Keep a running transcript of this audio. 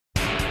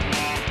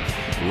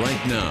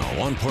right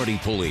now on Party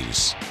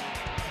Police.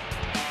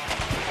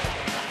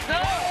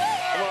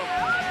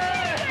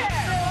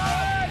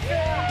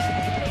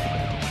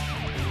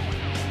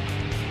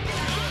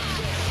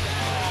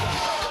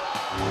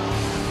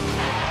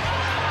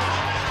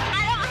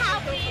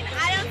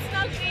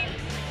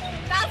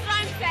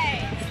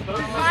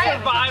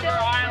 Survivor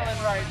Island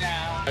right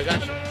now. I got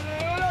you.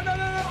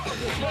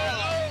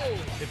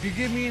 No. If you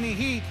give me any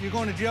heat, you're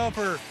going to jail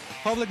for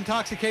public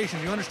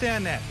intoxication. You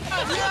understand that? Yeah,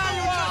 you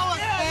know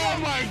it. Oh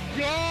my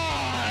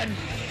God!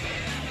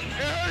 It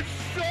hurts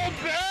so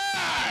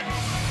bad!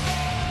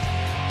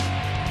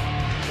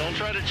 Don't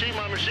try to cheat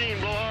my machine.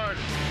 Blow hard.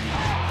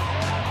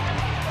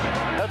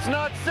 That's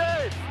not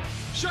safe.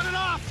 Shut it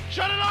off!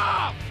 Shut it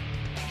off!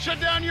 Shut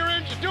down your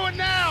engine. Do it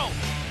now!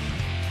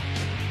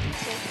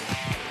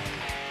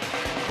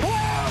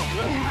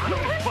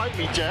 Fight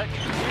me, Jack.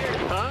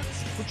 Huh?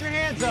 Put your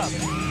hands up.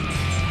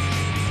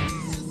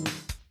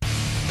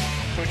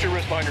 Put your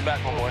wrist behind your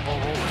back, my boy.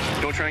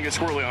 Don't try and get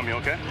squirrely on me,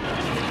 okay?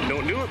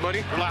 Don't do it,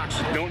 buddy.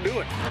 Relax. Don't do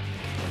it.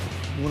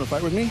 You want to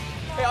fight with me?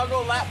 Hey, I'll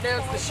go lap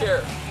dance the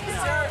sheriff.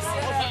 Sheriff,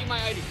 I'll give you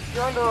my ID.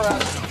 You're under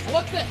arrest.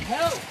 What the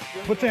hell?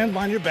 Put your hands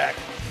behind your back.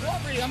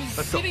 Robbery, I'm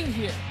sitting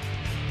here.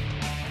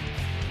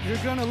 You're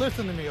going to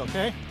listen to me,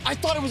 okay? I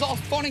thought it was all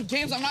fun and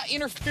games. I'm not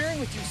interfering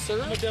with you, sir.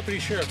 I'm a deputy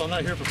sheriff. I'm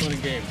not here for fun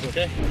and games,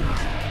 okay?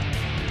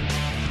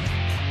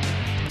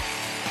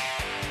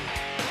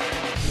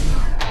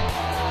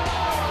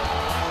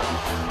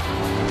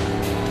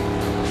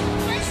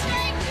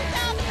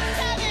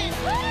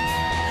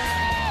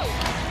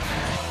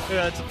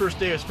 Yeah, it's the first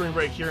day of spring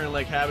break here in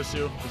Lake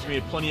Havasu. There's gonna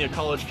be plenty of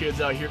college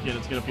kids out here, and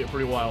it's gonna get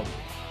pretty wild.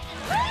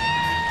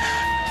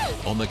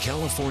 On the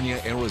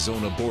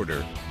California-Arizona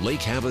border, Lake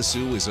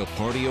Havasu is a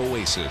party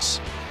oasis.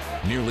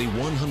 Nearly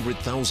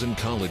 100,000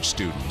 college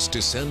students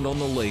descend on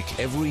the lake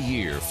every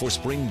year for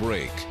spring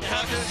break.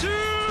 Havasu!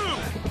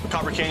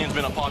 Copper Canyon's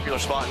been a popular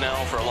spot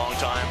now for a long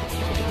time.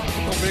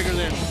 No bigger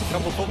than a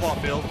couple football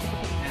fields,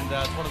 and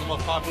it's one of the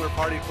most popular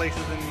party places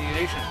in the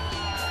nation.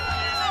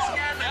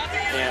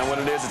 And what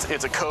it is,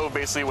 it's a cove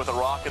basically with a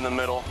rock in the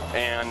middle.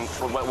 And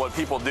what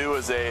people do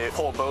is they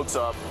pull boats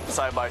up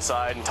side by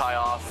side and tie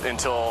off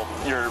until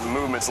your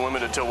movement's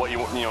limited to what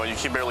you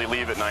can barely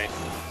leave at night.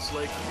 This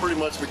lake pretty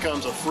much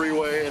becomes a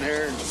freeway in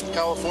here.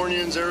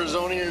 Californians,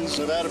 Arizonians,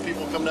 Nevada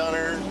people come down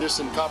here. Just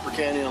in Copper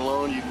Canyon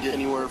alone, you can get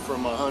anywhere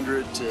from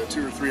 100 to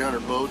 200 or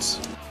 300 boats.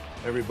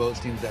 Every boat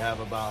seems to have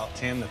about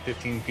 10 to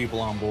 15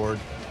 people on board.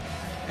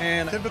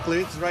 And typically,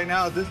 it's right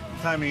now at this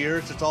time of year,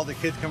 it's just all the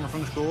kids coming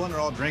from school and they're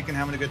all drinking,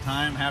 having a good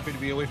time, happy to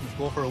be away from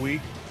school for a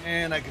week.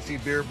 And I can see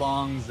beer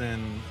bongs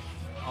and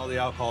all the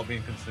alcohol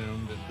being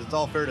consumed. It's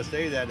all fair to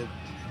say that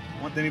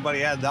once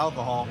anybody adds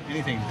alcohol,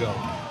 anything can go.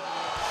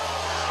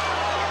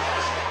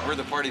 We're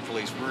the party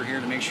police. We're here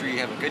to make sure you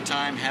have a good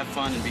time, have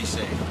fun, and be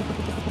safe.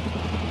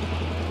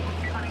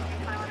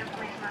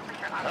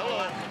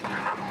 Hello.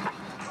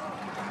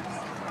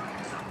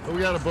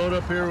 We got a boat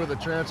up here with a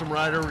transom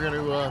rider. We're going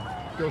to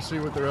go see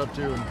what they're up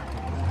to and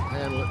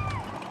handle it.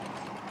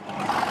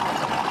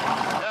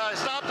 Yeah, I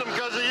stopped them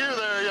because of you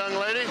there, young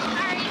lady.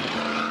 Sorry.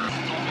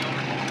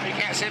 You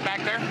can't sit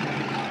back there?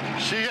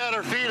 She had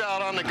her feet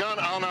out on the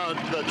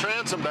the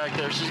transom back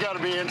there. She's got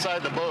to be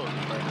inside the boat.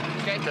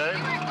 Okay. Okay?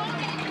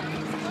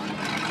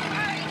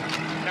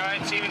 All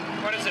right, see,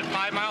 what is it,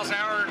 5 miles an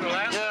hour or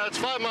less? Yeah, it's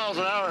 5 miles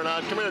an hour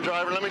now. Come here,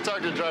 driver. Let me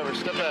talk to the driver.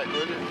 Step back,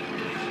 would you?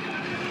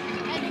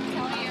 I didn't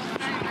tell you.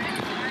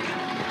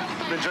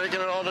 Been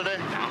drinking it all today?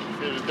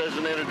 You're a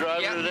designated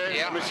driver today?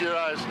 Yeah. Let me see your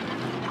eyes.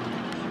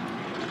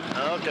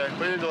 Okay,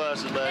 put your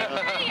glasses back.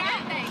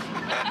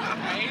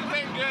 He's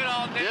been good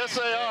all day. Yes,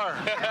 they are.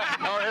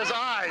 Oh, his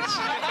eyes.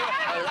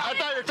 I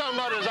thought you were talking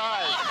about his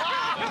eyes.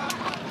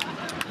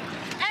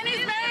 And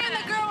he's marrying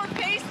the girl with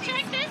face.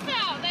 Check this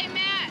out. They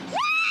match.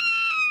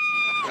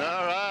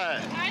 All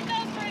right. Aren't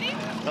those pretty?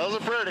 Those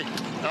are pretty.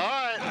 All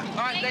right.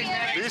 All right, thanks,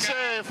 man. Be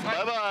safe.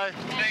 Bye-bye.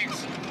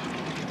 Thanks.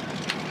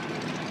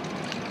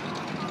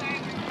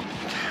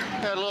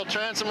 Got a little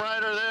transom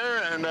rider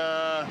there, and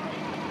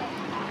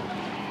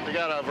they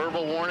got a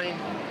verbal warning.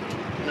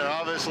 They're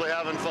obviously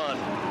having fun.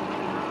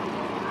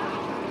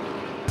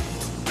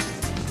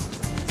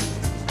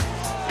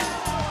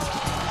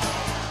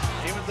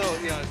 Even though,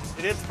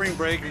 it is spring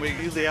break and we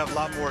usually have a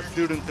lot more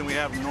students than we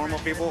have normal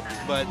people,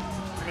 but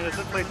I mean, this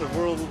place is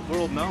world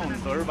known,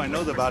 so everybody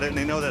knows about it, and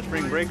they know that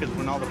spring break is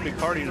when all the big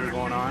parties are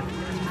going on.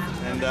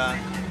 And a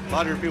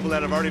lot of people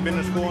that have already been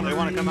to school and they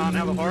want to come out and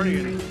have a party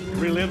and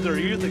relive their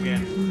youth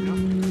again.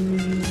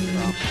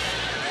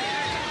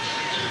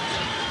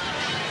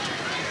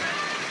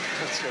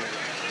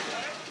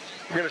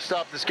 We're gonna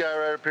stop this guy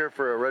right up here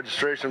for a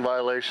registration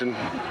violation.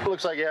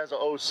 Looks like he has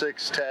a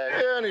 06 tag.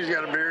 Yeah, and he's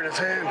got a beer in his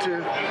hand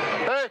too.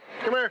 Hey,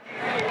 come here.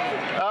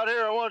 Out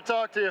here, I want to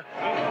talk to you.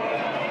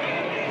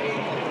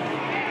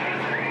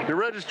 Your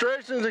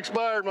registration's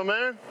expired, my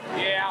man.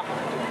 Yeah.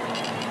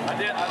 I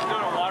was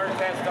doing a water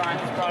test on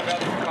this probably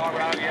out in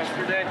Colorado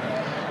yesterday.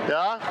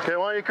 Yeah? Okay,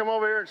 why don't you come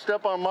over here and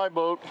step on my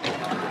boat?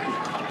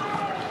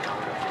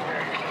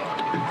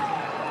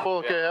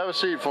 Okay, have a a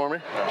seat for me.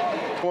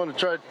 I want to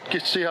try to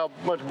see how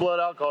much blood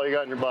alcohol you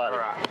got in your body.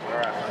 All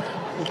right.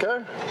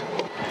 Okay?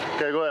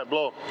 Okay, go ahead,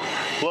 blow.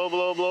 Blow,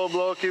 blow, blow,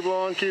 blow. Keep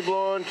blowing, keep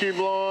blowing, keep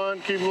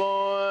blowing, keep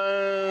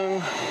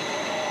blowing.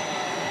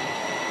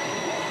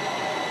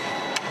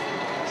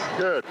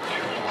 Good.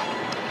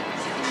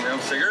 Damn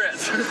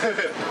cigarettes.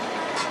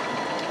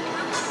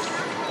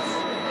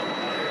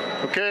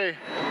 Okay.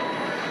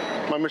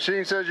 My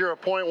machine says you're a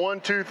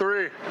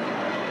 .123.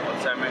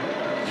 What's that mean?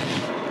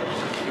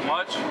 Too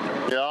much?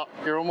 Yeah,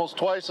 you're almost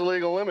twice the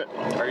legal limit.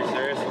 Are you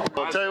serious?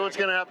 I'll tell you what's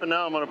going to happen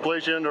now. I'm going to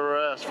place you under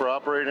arrest for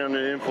operating under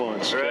the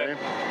influence, okay?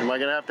 Am I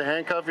going to have to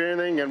handcuff you or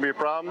anything? Going to be a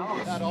problem?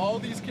 Got all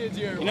these kids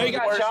here. You know you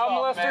got child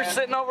molesters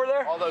sitting over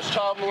there? All those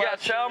child molesters. You got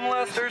child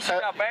molesters,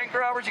 you got bank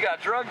robbers, you got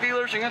drug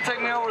dealers. You're going to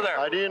take me over there.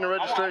 ID and the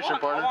registration,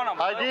 partner.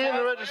 ID and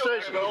the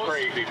registration.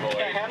 Crazy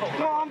boy.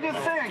 No, I'm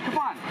just saying. Come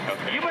on.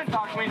 You've been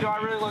talking to me. Do I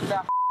really look that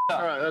up?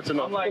 All right, that's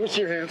enough. Let me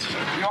see your hands.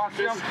 You on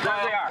film? There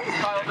they are.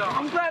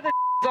 I'm glad they're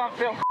on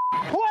film.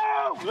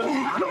 Whoa!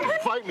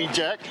 Don't fight me,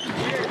 Jack.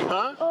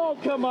 Huh? Oh,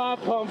 come on,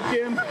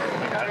 pumpkin.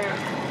 Got it?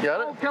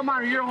 Oh, come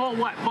on. You're whole,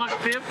 what,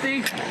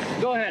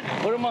 $150? Go ahead.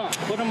 Put them on.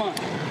 Put them on.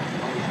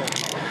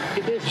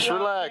 Just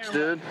relax,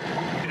 dude.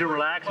 You need to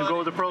relax and go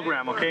with the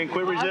program, okay? And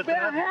quit resisting.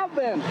 I have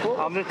been.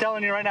 I'm just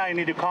telling you right now, you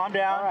need to calm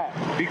down,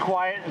 be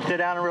quiet, and sit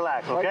down and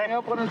relax, okay? Wake me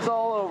up when it's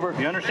all over.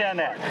 You understand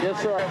that?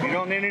 Yes, sir. You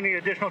don't need any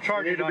additional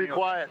charges. You need to be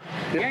quiet.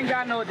 You ain't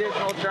got no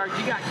additional charge.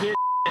 You got kids.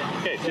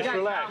 Okay, just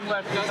relax.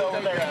 I'm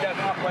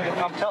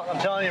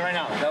telling you right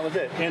now, that was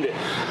it. End it.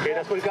 Okay,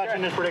 that's what got you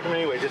in this predicament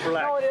anyway. Just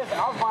relax. No, it isn't.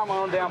 I'll find my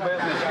own damn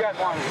business. You guys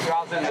want to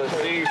cross into the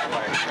sea.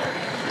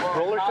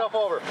 Roll yourself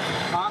over.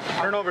 Huh?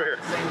 Turn over here.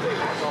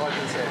 That's all I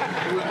can say.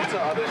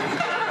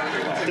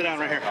 Sit down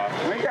right here.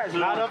 You guys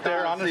Not up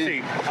there, on the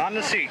seat. On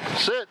the seat.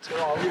 Sit.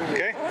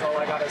 Okay? That's all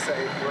I gotta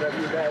say.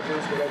 Whatever your dad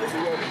does, whatever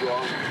you want to do.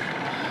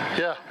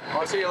 Yeah.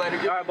 I'll see you later.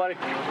 All right, buddy.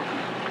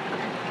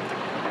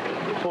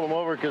 Pulled him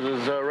over because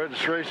his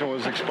registration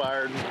was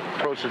expired.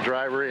 Approached the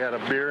driver. He had a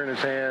beer in his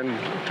hand.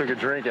 Took a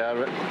drink out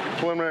of it.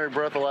 Preliminary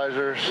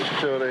breathalyzers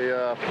showed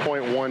a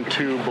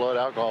 .12 blood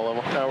alcohol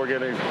level. Now we're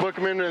going to book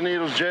him into the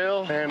Needles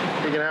jail, and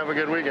he can have a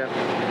good weekend.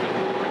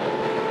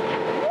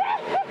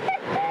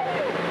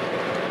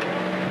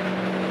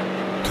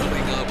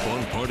 Coming up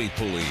on Party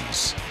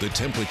Police, the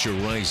temperature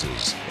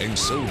rises, and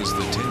so does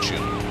the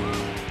tension.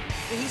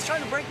 He's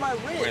trying to break my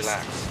wrist.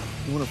 Relax.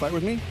 You want to fight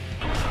with me?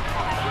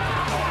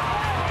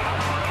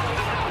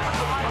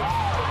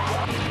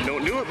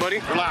 Don't do it, buddy.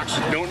 Relax.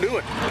 Don't do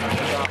it.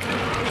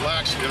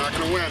 Relax. You're not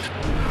going to win.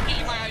 Give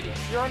me my ID.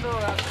 You're under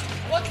arrest.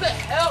 What the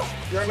hell?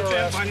 You're under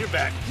arrest. On your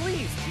back.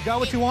 Please. You got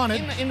what you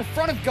wanted. In the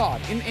front of God,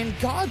 in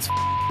God's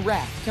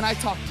wrath, can I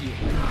talk to you?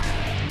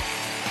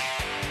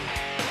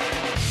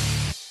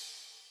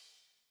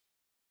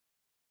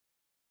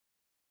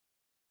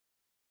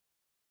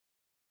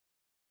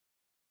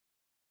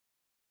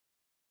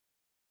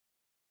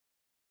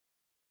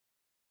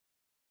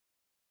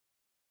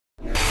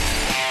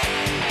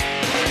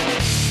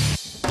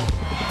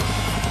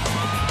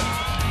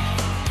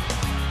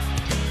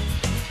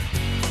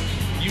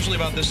 Usually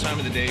about this time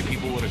of the day,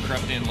 people would have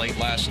crept in late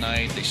last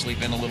night. They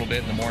sleep in a little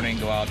bit in the morning,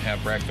 go out and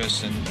have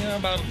breakfast, and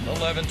about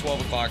 11,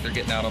 12 o'clock, they're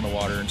getting out on the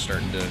water and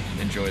starting to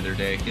enjoy their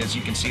day. As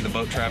you can see, the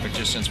boat traffic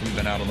just since we've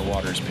been out on the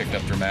water has picked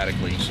up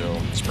dramatically. So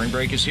spring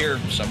break is here.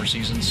 Summer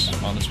season's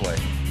on its way.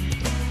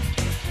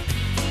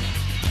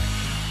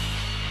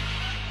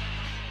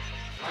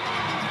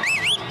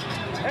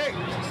 Hey,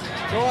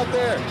 go out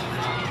there.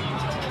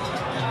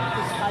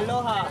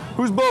 Aloha.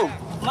 Whose boat?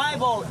 My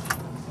boat.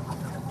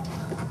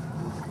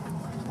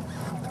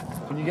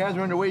 When you guys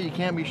are underway, you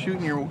can't be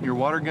shooting your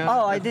water gun.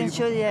 Oh, I didn't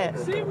shoot yet.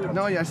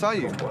 No, yeah, I saw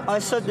you. I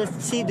saw the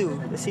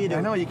sea-doo. The sea-doo.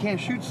 I know, you can't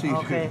shoot sea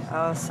Okay,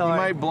 oh, You sorry.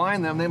 might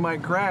blind them, they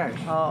might crash.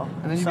 Oh,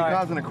 And then you'd be sorry.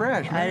 causing a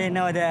crash, man. I didn't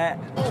know that.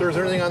 Sir, is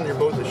there anything on your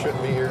boat that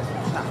shouldn't be here?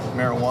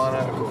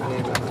 Marijuana,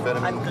 cocaine,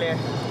 amphetamine? I'm clear.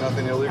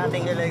 Nothing illegal?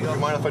 Nothing illegal. Do you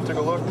mind if I took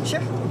a look? Sure,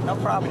 no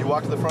Can problem. you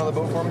walk to the front of the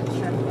boat for me?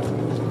 Sure.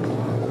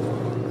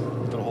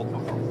 Gonna hold the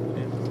boat.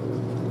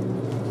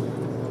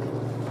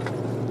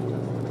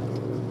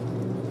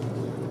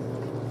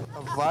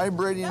 A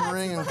vibrating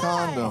ring and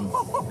condom.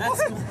 What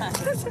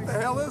the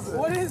hell is it?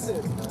 What is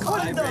it?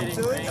 Condom,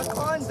 dude. A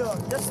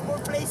condom. Just for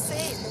play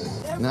safe.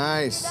 Never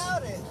Nice.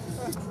 without it.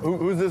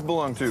 Who's this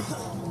belong to?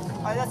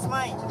 Oh, that's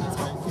mine.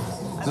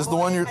 Is this the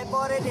one you're... I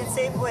bought it in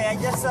Safeway. I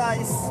just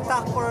it's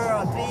stuck for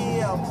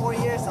 3 or 4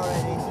 years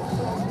already.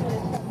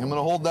 I'm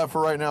gonna hold that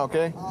for right now,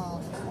 okay?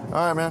 All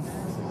right, man.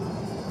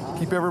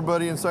 Keep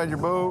everybody inside your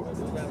boat.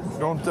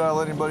 Don't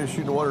let anybody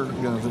shoot the water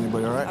guns at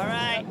anybody, all right? All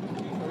right.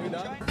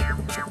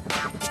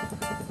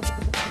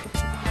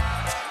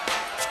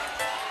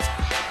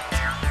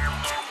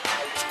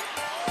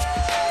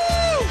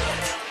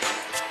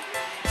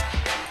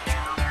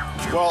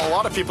 Well, a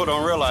lot of people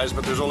don't realize,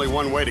 but there's only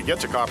one way to get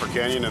to Copper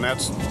Canyon, and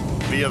that's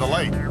via the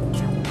lake.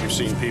 We've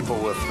seen people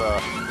with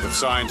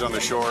signs on the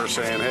shore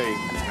saying, hey,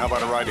 how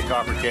about a ride to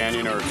Copper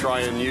Canyon, or try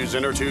and use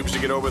inner tubes to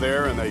get over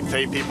there, and they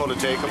pay people to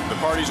take them. The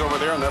party's over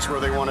there, and that's where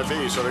they want to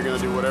be, so they're going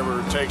to do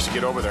whatever it takes to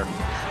get over there.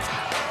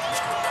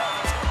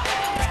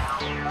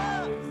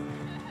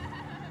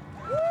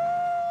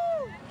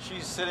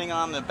 sitting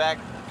on the back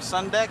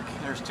sun deck.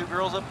 There's 2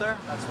 girls up there.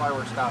 That's why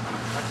we're stopping.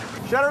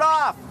 Shut it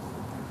off!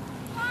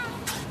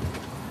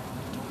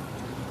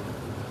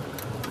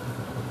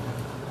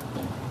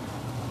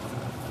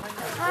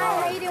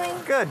 Hi, how you doing?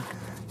 Good.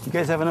 You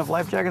guys have enough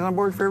life jackets on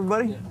board for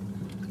everybody?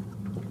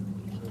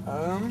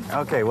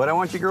 Okay, what I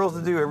want you girls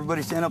to do,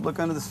 everybody stand up, look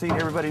under the seat.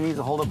 Everybody needs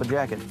to hold up a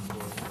jacket.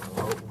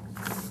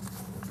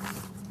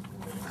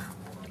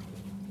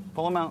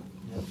 Pull them out.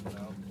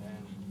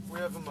 We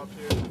have them up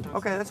here.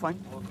 Okay, that's fine.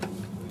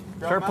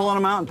 Start pulling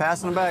them out and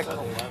passing them back.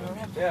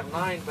 We have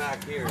 9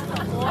 back here.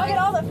 Look at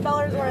all the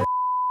fellers wearing.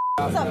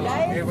 What's up,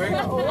 guys?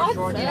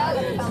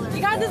 What?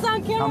 You got this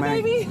on camera,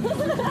 baby?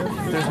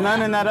 There's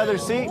none in that other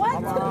seat.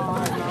 What?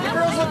 You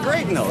girls look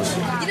great in those.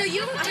 You know,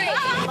 you look great.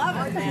 I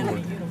love it,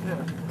 man.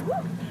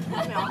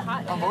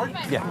 On board?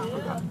 Yeah.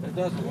 It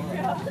does work. Go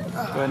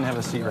ahead and have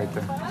a seat right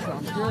there.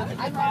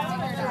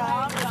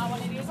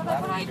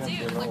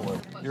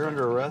 You're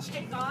under arrest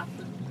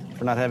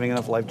for not having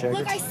enough life jackets?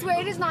 Look, I swear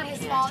it is not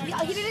his fault.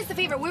 He did us a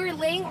favor. We were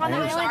laying on the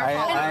island, I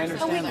and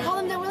understand we called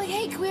him down. We're like,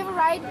 hey, can we have a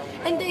ride?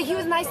 And he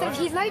was nice enough.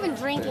 He's not even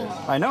drinking.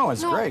 I know,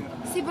 it's great.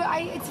 See, but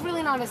it's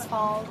really not his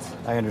fault.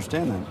 I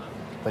understand that.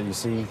 But you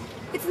see,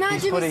 it's not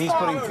he's Jimmy's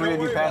fault. putting 3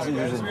 of you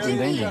passengers in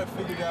danger.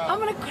 I'm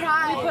gonna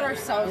cry. We put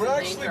ourselves in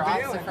danger,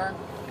 Ossifer.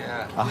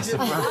 Yeah.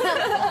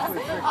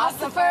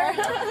 Ossifer.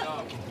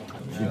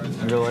 You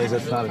realize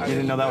that's not, you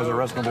didn't know that was a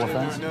arrestable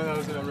offense? No, that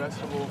was an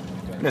arrestable.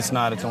 It's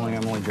not,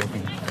 I'm only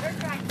joking.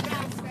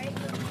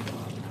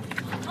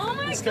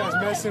 This guy's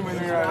messing with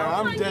me right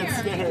now. I'm dead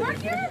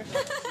scared.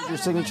 Your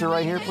signature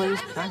right here,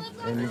 please. Okay.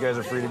 And you guys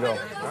are free to go. All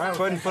right,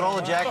 go ahead and put all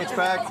the jackets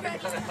back.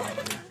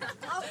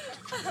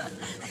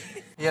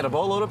 He had a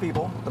boatload of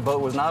people. The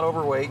boat was not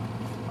overweight,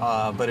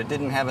 but it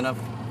didn't have enough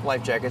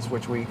life jackets,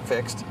 which we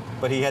fixed.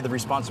 But he had the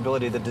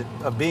responsibility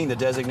of being the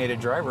designated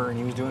driver, and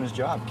he was doing his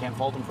job. Can't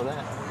fault him for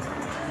that.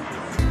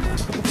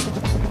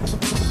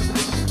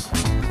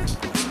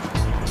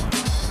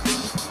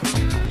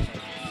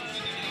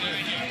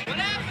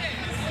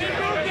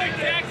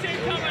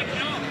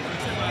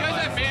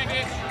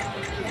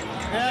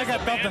 Yeah, I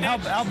got something.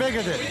 How big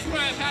is it?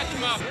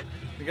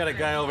 We got a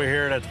guy over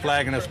here that's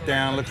flagging us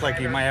down. Looks like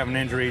he might have an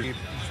injury. He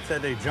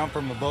said they jumped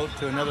from a boat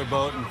to another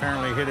boat and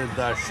apparently hit his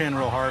shin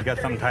real hard. Got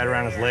something tied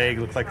around his leg.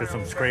 Looks like there's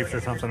some scrapes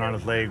or something on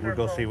his leg. We'll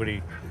go see what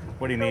he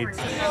needs.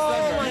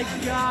 Oh my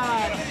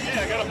God!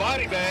 Yeah, I got a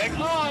body bag.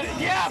 Oh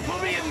yeah,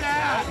 put me in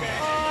that.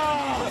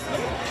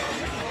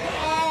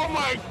 Oh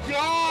my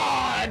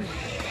God!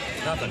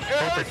 Nothing. It's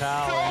Paper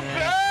towel. so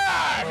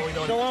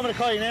bad. Don't want me to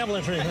call you an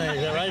ambulance or anything,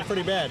 is that right? It's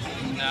pretty bad.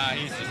 Nah,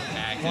 he's just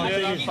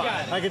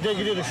I could take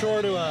you to the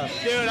shore to a...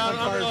 Dude,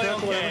 I'm really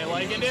okay.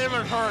 Like, it didn't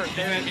even hurt.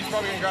 He's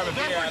probably gonna grab a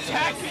big ass.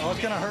 Oh,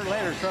 it's gonna hurt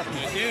later, trust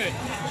me. Dude,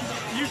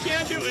 you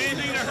can't do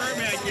anything to hurt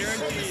me, I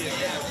guarantee you.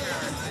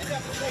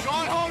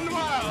 Going home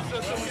tomorrow, so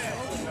it's okay.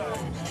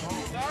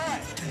 It's all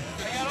right.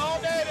 I got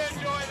all day to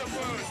enjoy the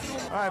food.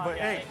 All right, but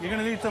hey, you're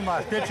gonna need some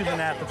stitches and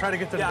that to try to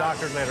get to the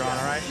doctors later on,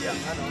 all right? Yeah, I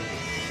know.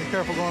 Be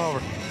careful going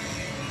over.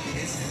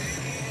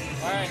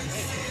 All right.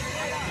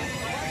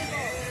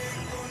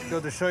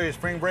 Good to show you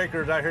spring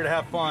breakers out here to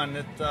have fun.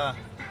 It's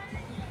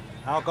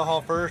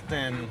alcohol first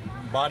and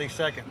body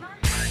second.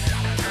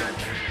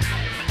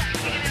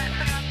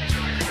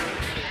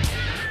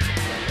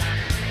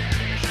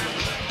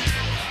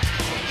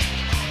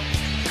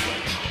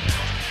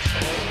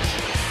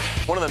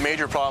 One of the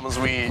major problems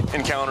we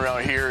encounter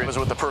out here is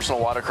with the personal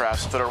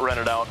watercrafts that are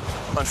rented out.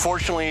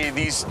 Unfortunately,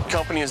 these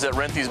companies that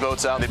rent these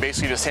boats out, they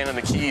basically just hand in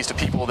the keys to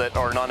people that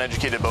are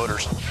non-educated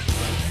boaters.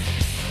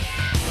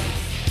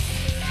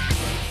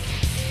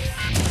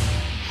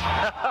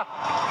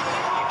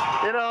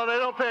 You know, they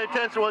don't pay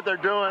attention to what they're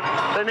doing.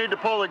 They need to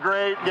pull the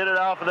grate, get it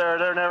off of there.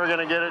 They're never going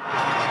to get it.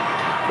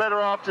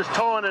 Better off just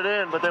towing it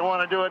in, but they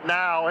want to do it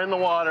now in the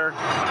water.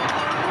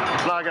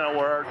 It's not going to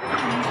work.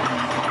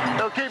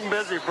 It'll keep them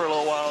busy for a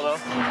little while, though.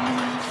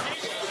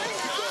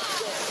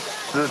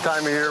 This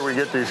time of year we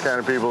get these kind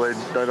of people. They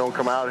don't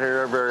come out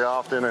here very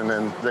often, and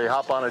then they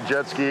hop on a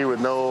jet ski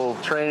with no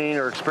training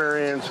or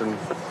experience, and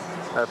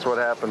that's what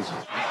happens.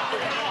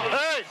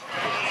 Hey!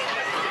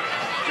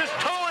 Just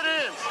tow it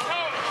in.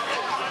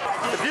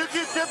 If you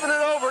keep tipping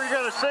it over, you're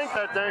going to sink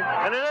that thing.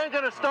 And it ain't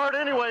going to start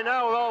anyway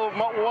now with all the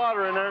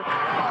water in there.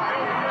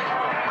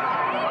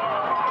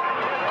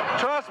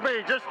 Trust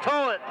me, just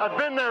tow it. I've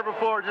been there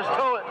before. Just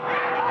tow it. They're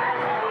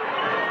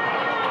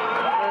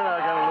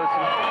not going to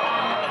listen.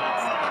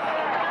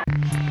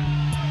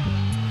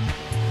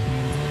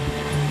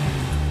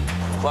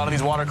 A lot of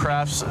these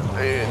watercrafts,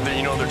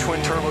 they're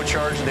twin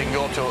turbocharged, and they can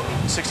go up to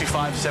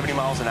 65, 70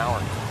 miles an hour.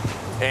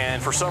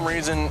 And for some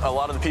reason, a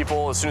lot of the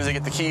people, as soon as they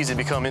get the keys, they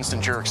become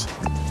instant jerks.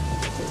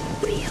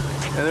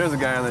 And there's a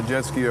guy on the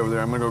jet ski over there.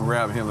 I'm gonna go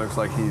grab him. Looks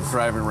like he's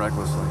driving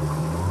recklessly.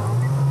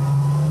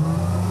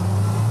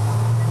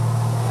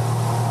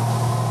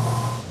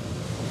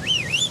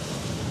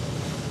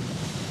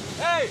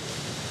 Hey!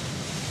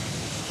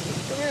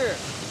 Come here.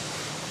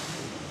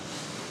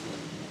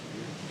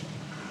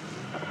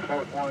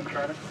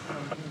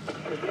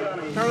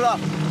 Turn it off.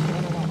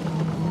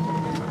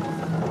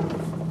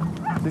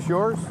 Is this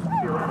yours?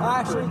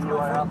 Actually, it's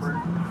my friend's.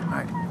 All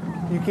right.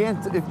 You can't,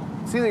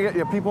 see you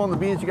got people on the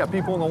beach, you got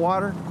people in the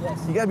water?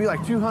 Yes. You gotta be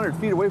like 200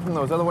 feet away from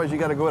those, otherwise you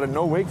gotta go at a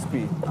no wake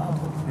speed.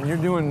 Oh. And you're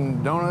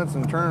doing donuts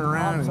and turning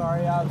around. I'm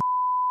sorry, I'm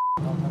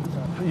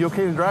sorry. You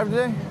okay to drive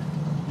today?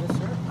 Yes,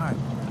 sir. All right.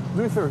 Do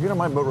me a favor, get on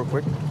my boat real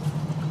quick.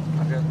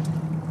 Okay.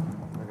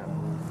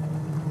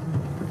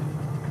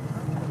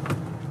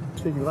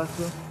 Take your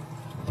glasses off.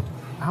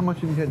 How much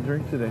have you had to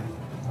drink today?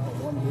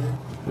 1 beer.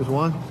 Just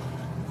one?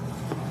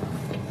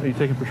 Are you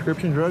taking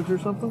prescription drugs or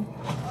something?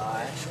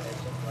 Actually,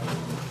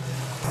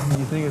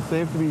 You think it's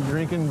safe to be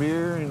drinking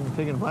beer and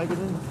taking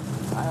Vicodin?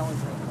 I only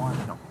drink one.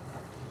 No. Go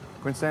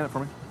ahead and stand up for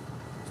me.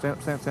 Stand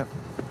up, stand up, stand up.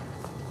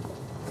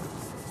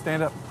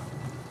 Stand up.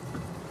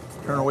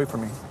 Turn away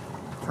from me.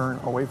 Turn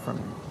away from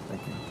me.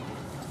 Thank you.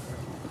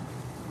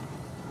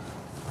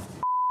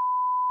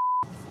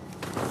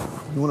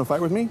 You want to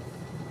fight with me?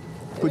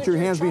 Put your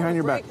hands behind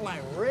your back.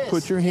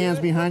 Put your hands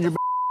behind your back.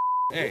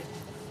 Hey,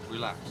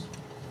 relax.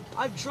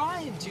 I'm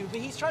trying to, but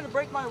he's trying to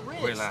break my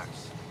wrist.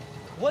 Relax.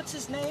 What's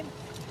his name?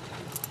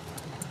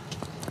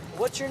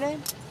 What's your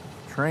name?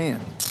 Train.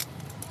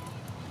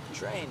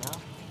 Train, huh?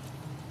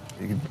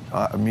 You could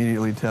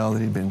immediately tell that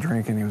he'd been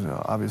drinking. He was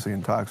obviously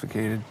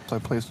intoxicated. So I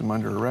placed him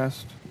under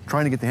arrest.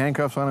 Trying to get the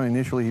handcuffs on him.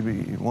 Initially,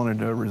 he wanted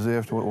to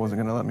resist. Wasn't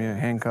going to let me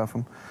handcuff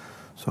him.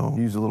 So I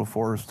used a little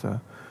force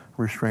to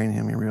restrain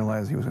him. He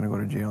realized he was going to go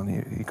to jail,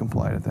 and he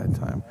complied at that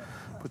time.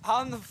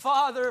 I'm the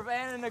father of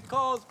Anna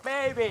Nicole's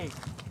baby.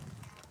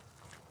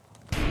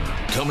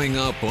 Coming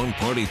up on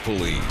Party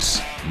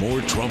Police,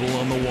 more trouble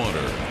on the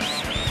water.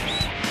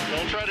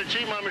 Don't try to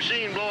cheat my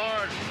machine, blow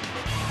hard.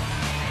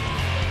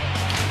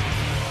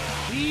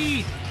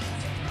 Weed!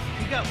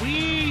 We got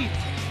weed!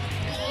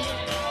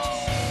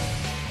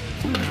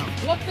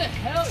 What the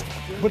hell?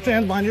 Put your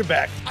hands behind your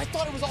back. I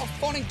thought it was all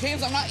fun and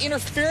games. I'm not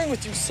interfering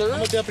with you, sir.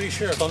 I'm a deputy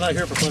sheriff. I'm not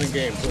here for fun and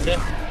games, okay?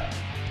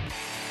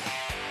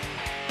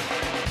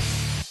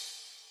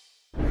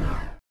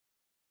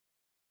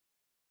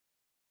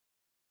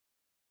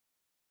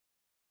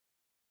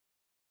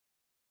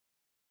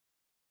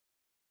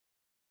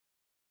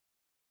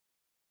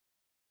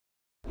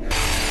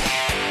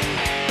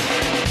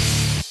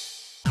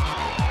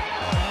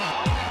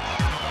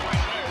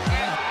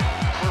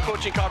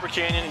 Copper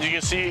Canyon, and you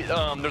can see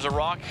there's a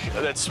rock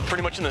that's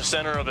pretty much in the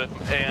center of it,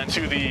 and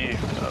to the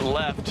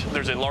left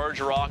there's a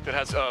large rock that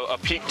has a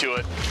peak to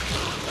it.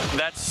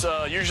 That's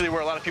usually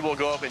where a lot of people will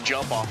go up and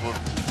jump off of.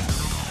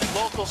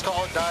 Locals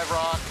call it dive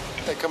rock.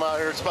 They come out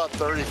here, it's about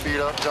 30 feet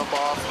up, jump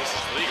off. This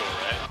is legal,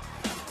 right?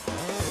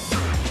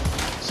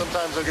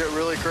 Sometimes they'll get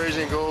really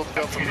crazy and go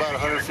up from about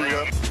 100 feet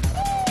up.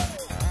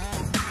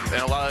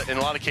 And in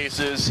a lot of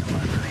cases,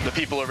 the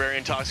people are very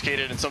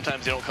intoxicated, and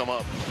sometimes they don't come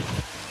up.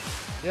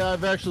 Yeah,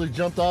 I've actually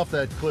jumped off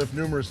that cliff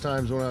numerous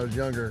times when I was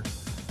younger.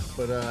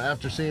 But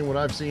after seeing what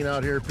I've seen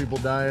out here, people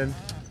dying,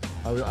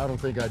 I don't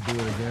think I'd do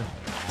it again.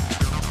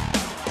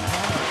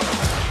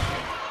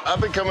 I've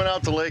been coming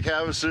out to Lake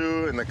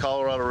Havasu in the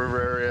Colorado River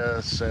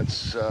area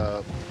since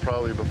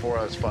probably before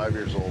I was 5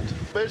 years old.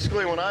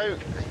 Basically, when I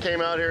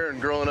came out here and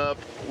growing up,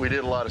 we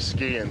did a lot of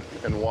skiing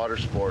and water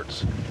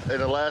sports. In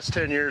the last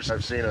 10 years,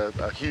 I've seen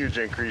a huge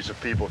increase of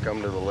people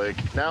come to the lake.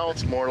 Now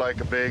it's more like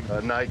a big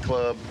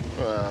nightclub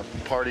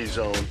party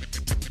zone.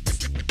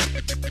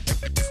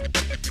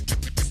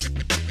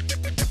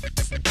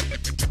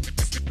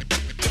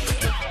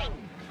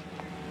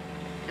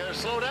 You gotta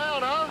slow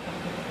down, huh?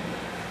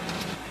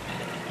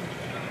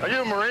 Are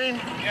you a Marine?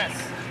 Yes.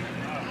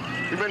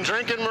 You been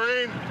drinking,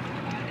 Marine?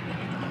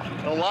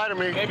 Don't lie to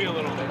me. Maybe a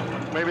little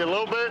bit. Maybe a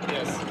little bit?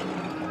 Yes.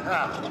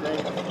 Ah,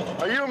 dang.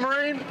 Are you a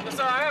Marine? Yes,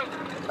 sir, I am.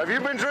 Have you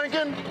been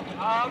drinking?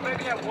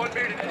 Maybe have 1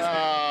 beer today.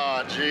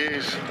 Ah,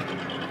 jeez.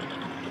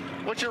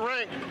 What's your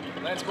rank?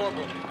 Lance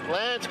Corporal.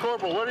 Lance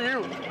Corporal. What are you?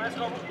 Lance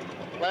Corporal.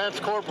 Lance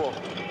Corporal.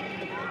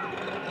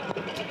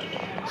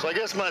 So I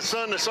guess my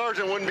son, the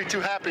sergeant, wouldn't be too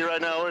happy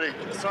right now, would he?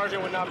 The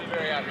sergeant would not be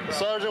very happy, bro. The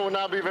sergeant would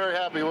not be very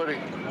happy, would he?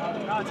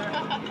 No, sir.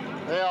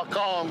 Hey, I'll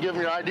call him, give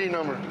him your ID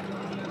number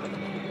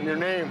and your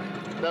name.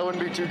 That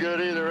wouldn't be too good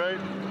either, right?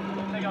 I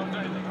don't think I'll do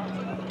anything wrong,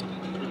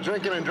 sir. You're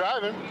drinking and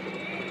driving.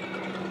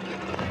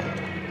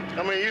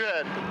 How many you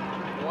had?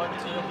 1,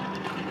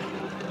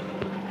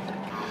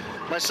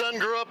 2. My son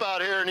grew up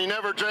out here and he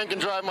never drank and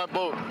drive my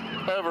boat,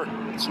 ever.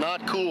 It's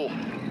not cool.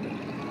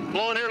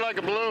 Blowing here like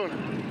a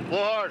balloon.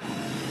 Blow hard.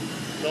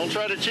 Don't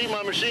try to cheat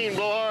my machine,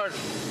 blow hard.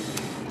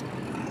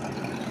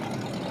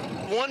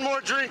 One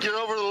more drink, you're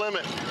over the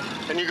limit,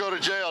 and you go to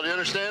jail. Do you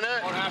understand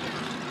that? Won't happen.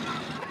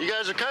 You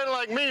guys are kind of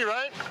like me,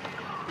 right?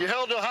 You're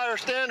held to a higher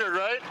standard,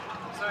 right?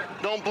 Sir.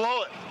 Don't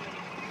blow it.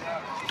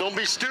 Don't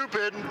be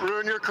stupid,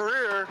 ruin your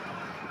career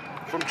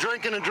from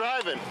drinking and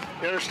driving.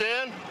 You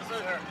understand?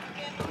 Sir.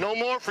 No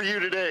more for you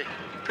today,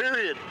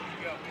 period.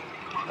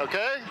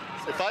 Okay?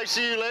 If I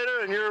see you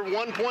later and you're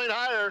 1 point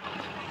higher,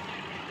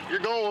 you're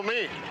going with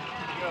me.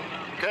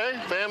 Okay?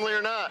 Family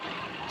or not.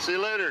 See you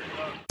later.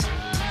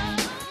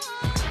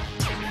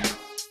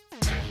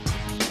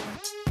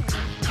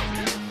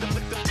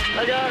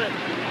 I got it.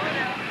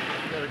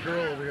 Got a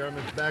girl over here. here. I'm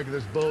at the back of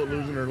this boat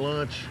losing her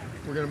lunch.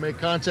 We're going to make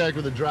contact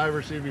with the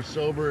driver, see if he's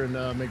sober, and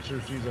make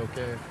sure she's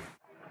okay.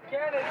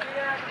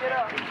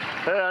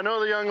 Hey, I know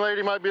the young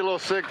lady might be a little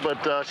sick,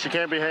 but she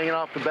can't be hanging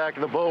off the back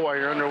of the boat while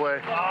you're underway.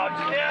 Oh,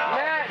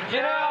 Matt,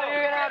 get out!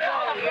 You're gonna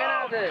have to get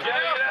out of there. Get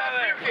out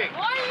of there.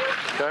 Why are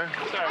you?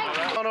 Okay.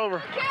 Sorry, come on over.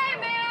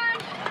 Okay, man.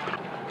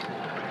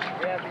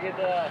 We have to get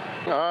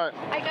the. All right.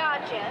 I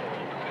got you.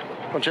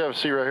 Why don't you have a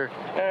seat right here?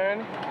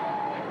 And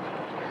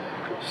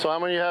So how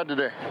many you had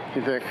today,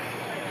 you think?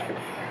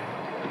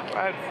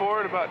 I had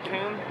 4 at about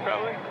 10,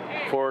 probably.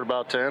 4 at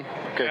about 10?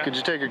 Okay, Yeah. could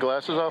you take your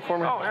glasses off for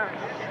me? Oh, yeah.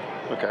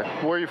 Okay.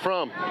 Where are you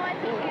from?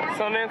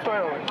 Sundance,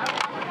 Wyoming.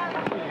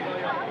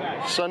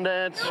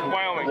 Sundance?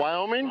 Wyoming.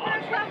 Wyoming?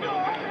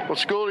 What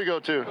school do you go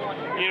to?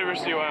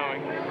 University of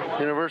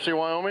Wyoming. University of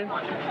Wyoming?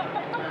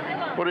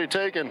 What are you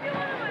taking?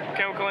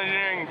 Chemical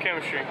engineering and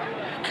chemistry.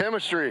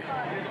 Chemistry.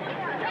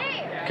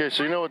 Okay,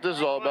 so you know what this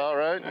is all about,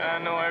 right? I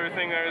know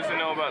everything there is to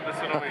know about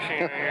this little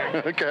machine right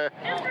here. Okay.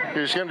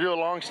 You're just gonna do a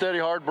long, steady,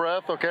 hard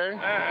breath, okay?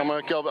 I'm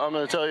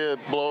gonna tell you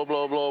blow,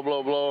 blow, blow,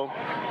 blow, blow,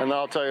 and then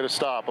I'll tell you to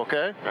stop,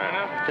 okay? Fair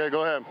enough. Okay,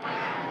 go ahead.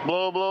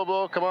 Blow, blow,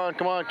 blow. Come on,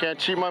 come on. Can't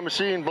cheat my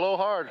machine. Blow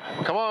hard.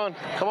 Come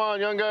on,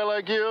 young guy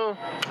like you.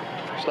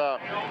 Stop.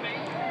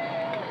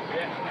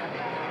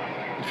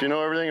 If you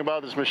know everything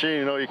about this machine,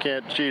 you know you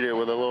can't cheat it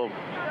with a little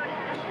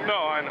No,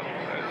 I know.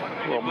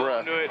 Little You blow breath.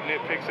 into it and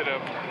it picks it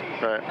up.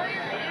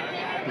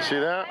 Right. You see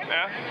that?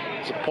 Yeah.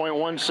 It's a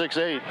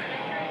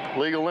 .168.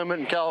 Legal limit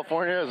in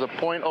California is a .08.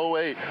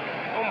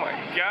 Oh my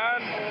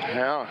God.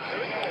 Yeah.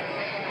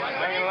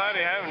 Not gonna lie to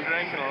you, I haven't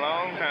drank in a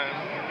long time.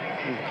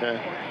 Okay.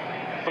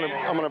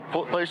 I'm gonna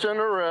place you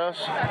under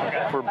arrest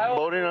for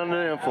boating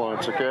under the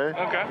influence, okay?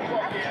 Okay.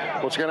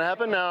 What's gonna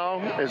happen now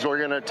is we're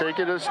gonna take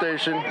you to the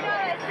station,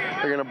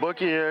 they're gonna book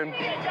you in,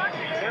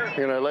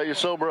 they're gonna let you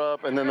sober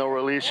up, and then they'll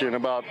release you in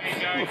about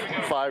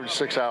 5 to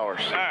 6 hours.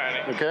 All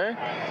right. Okay?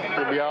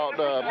 You'll be out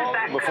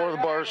before the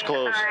bars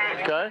close,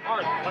 okay?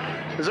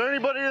 Is there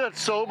anybody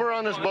that's sober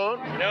on this boat?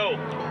 No.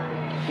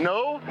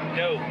 No?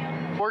 No.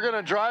 We're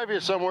gonna drive you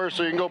somewhere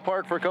so you can go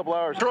park for a couple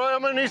hours. Troy,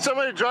 I'm gonna need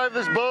somebody to drive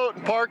this boat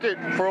and park it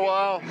for a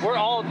while. We're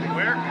all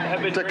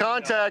have been To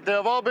contact,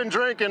 they've all been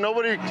drinking.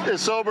 Nobody is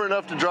sober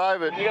enough to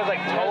drive it. You guys like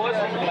tow us?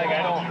 Like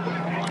I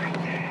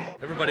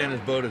don't. Everybody on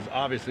this boat is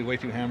obviously way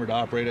too hammered to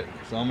operate it,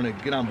 so I'm going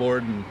to get on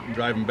board and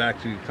drive them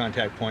back to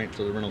contact point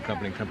so the rental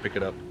company can come pick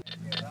it up.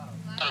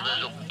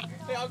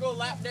 Hey, I'll go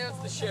lap dance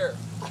the sheriff.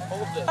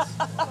 Hold this.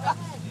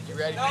 You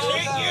ready? No,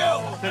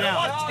 you. Sit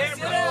down.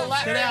 Sit down.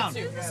 Sit down.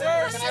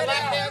 Sir, can I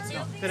lap dance you?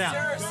 Sit down.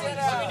 Sir, sit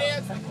down. Let me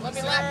dance. Let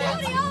me lap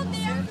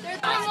dance. They're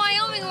from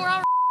Wyoming. We're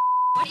all.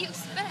 What do you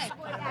expect?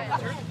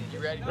 You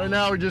ready? Right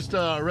now, we just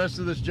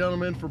arrested this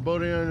gentleman for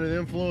boating under the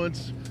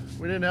influence.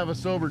 We didn't have a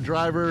sober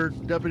driver.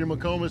 Deputy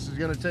McComas is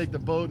going to take the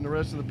boat and the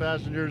rest of the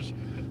passengers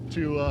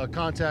to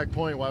contact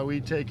point while we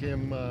take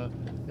him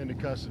into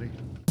custody.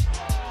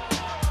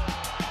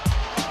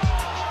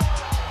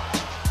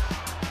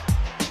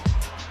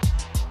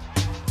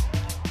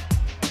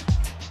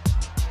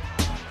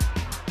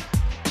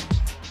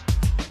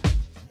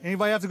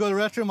 Anybody have to go to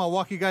the restroom, I'll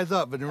walk you guys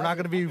up, but we're not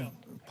going to be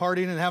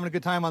partying and having a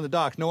good time on the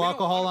docks. No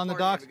alcohol on the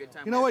docks.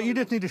 You know what? You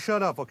just need to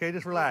shut up, okay?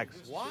 Just relax.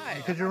 Why?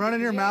 Because you're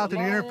running your mouth and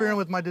you're interfering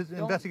with my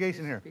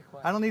investigation here.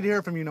 I don't need to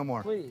hear from you no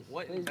more. Please.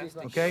 Please be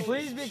quiet. Okay?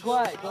 Please be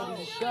quiet,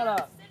 Cody. Just shut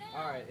up.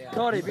 All right, yeah.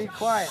 Cody, be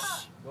quiet.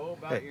 Go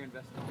about your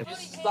investigation.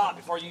 Just stop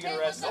before you get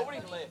arrested. Nobody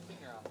can lay a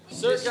finger on me.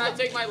 Sir, can I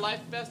take my life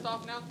vest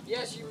off now?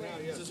 Yes, you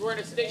may. Since we're in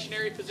a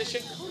stationary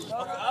position.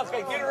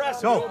 Okay, get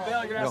arrested. Go. Don't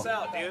bail your ass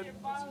out, dude.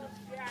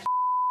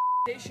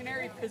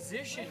 Stationary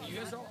position. You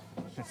guys are.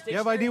 You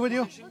have ID with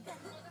you?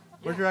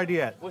 Where's your ID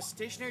at? Was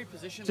stationary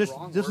position Just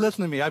wrong?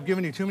 listen to me. I've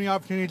given you too many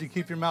opportunities to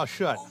keep your mouth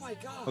shut. Oh my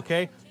God.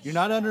 Okay? You're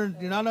not under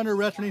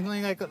arrest or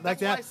anything like why I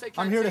that. say, can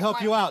I'm I here to take help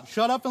my- you out.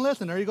 Shut up and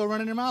listen. There you go,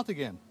 running your mouth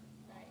again.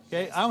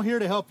 Okay? I'm here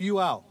to help you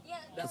out.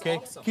 That's Okay?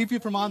 awesome. Keep you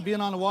from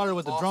being on the water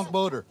with a drunk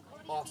boater.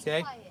 Awesome.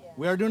 Okay?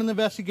 We are doing an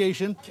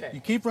investigation. Okay.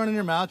 You keep running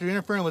your mouth. You're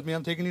interfering with me.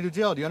 I'm taking you to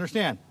jail. Do you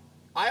understand?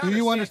 I Do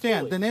you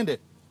understand? fully. Then end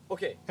it.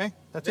 Okay. Okay?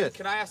 That's Then it.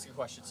 Can I ask a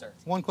question, sir?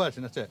 One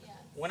question. That's it.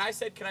 When I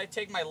said, can I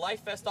take my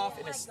life vest off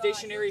in a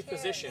stationary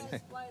position?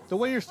 The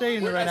way you're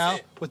saying it right now, That's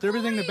it. with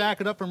everything to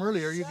back it up from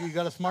earlier, you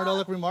got a smart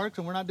aleck remarks,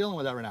 and we're not dealing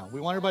with that right now. We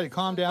want everybody to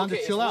calm down, Okay,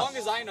 just chill as out. long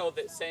as I know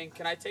that saying,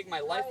 can I take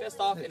my life vest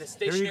off in a Here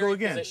stationary you go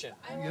again. position?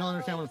 You don't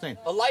understand what I'm saying.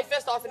 A life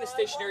vest off in a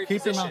stationary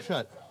Keep your position. mouth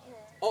shut.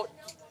 Oh,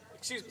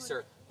 excuse me,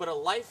 sir. But a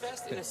life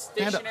vest in a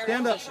Stand up. stationary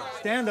Stand up. position.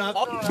 Stand up.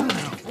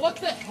 What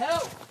the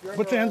hell?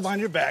 Put your hands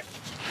behind your back.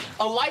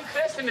 A life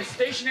vest in a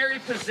stationary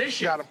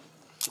position. Got him.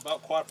 It's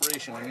about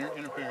cooperation, and you're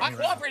interfering. I'm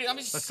cooperating. I'm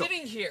just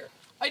sitting here.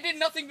 I did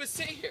nothing but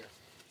sit here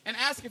and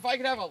ask if I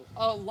could have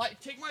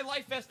take my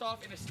life vest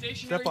off in a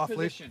stationary Step off, please.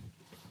 position.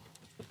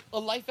 A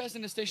life vest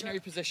in a stationary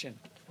position.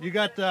 You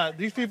got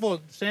these people,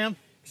 Sam.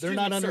 They're Excuse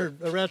not me, under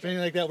arrest or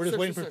anything like that. We're just Sir,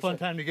 waiting sir, for the fun sir.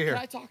 time to get here.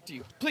 Can I talk to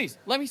you? Please,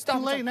 let me stop.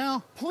 Too late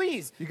now.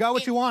 Please. You got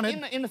what you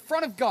wanted. In the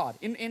front of God,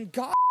 in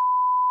God's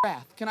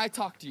wrath, can I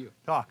talk to you?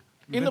 Talk.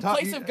 In the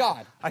place of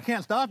God. I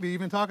can't stop you.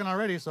 You've been talking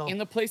already, so. In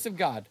the place of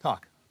God.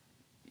 Talk.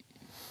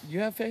 You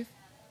have faith?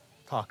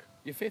 Talk.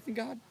 You have faith in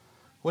God?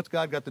 What's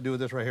God got to do with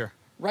this right here?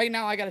 Right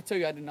now, I got to tell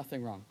you, I did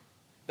nothing wrong.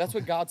 That's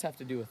what God's have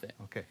to do with it.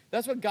 Okay.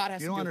 That's what God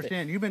has to do with it. You don't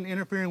understand. You've been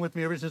interfering with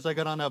me ever since I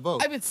got on that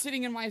boat. I've been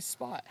sitting in my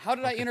spot. How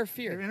did I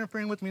interfere? You're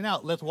interfering with me now.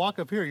 Let's walk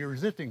up here. You're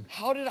resisting.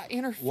 How did I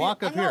interfere?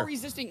 Walk up here. I'm not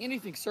resisting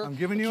anything, sir. I'm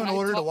giving you an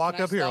order to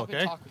walk up here,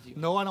 okay? You?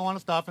 No, I don't want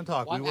to stop and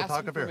talk. Well, we will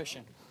talk up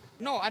permission. here.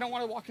 No, I don't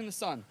want to walk in the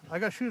sun. I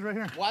got shoes right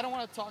here. Well, I don't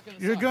want to talk in the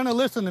sun. You're going to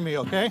listen to me,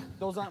 okay?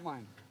 Those aren't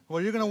mine.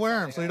 Well, you're going to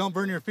wear them so you don't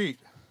burn your feet.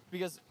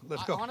 Because,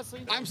 let's go.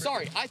 Honestly, I'm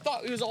sorry. I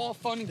thought it was all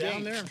fun and games.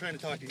 Down there, I'm trying to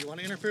talk to you. You want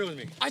to interfere with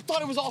me? I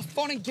thought it was all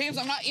fun and games.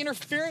 I'm not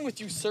interfering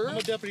with you, sir. I'm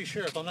a deputy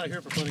sheriff. I'm not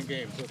here for fun and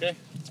games, okay?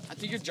 I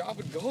think your job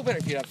would go better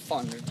if you had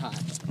fun and time.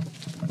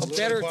 A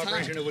better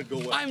time. It would go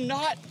well. I'm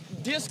not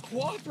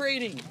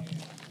discooperating.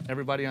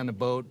 Everybody on the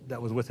boat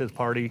that was with his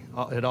party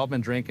had all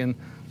been drinking.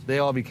 They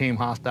all became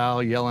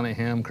hostile, yelling at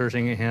him,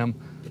 cursing at him.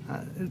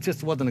 It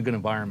just wasn't a good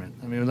environment.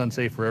 I mean, it was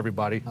unsafe for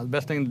everybody. The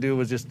best thing to do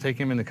was just take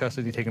him into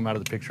custody, take him out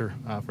of the picture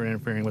for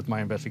interfering with my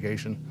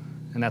investigation,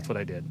 and that's what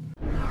I did.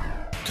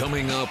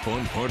 Coming up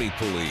on Party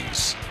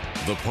Police,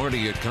 the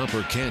party at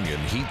Copper Canyon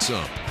heats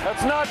up.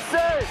 That's not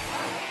safe!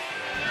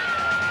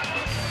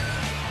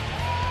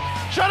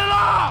 Shut it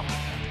off!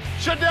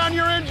 Shut down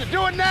your engine.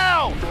 Do it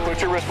now!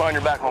 Put your wrist behind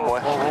your back,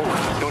 homeboy.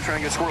 Don't try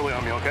and get squirrely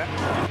on me, okay?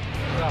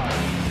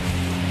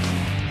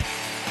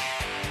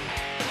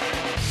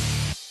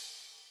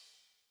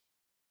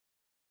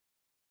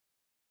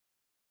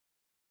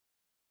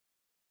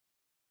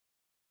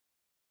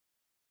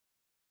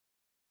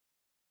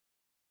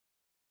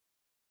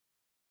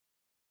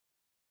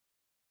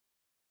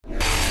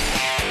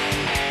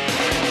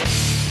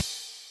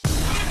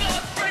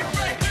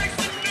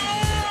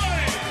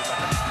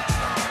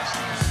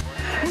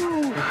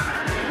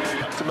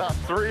 It's about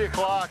 3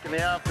 o'clock in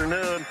the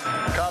afternoon.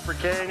 Copper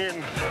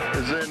Canyon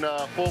is in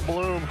full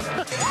bloom.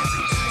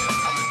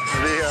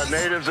 The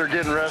natives are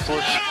getting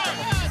restless.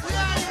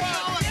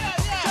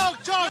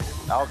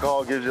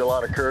 Alcohol gives you a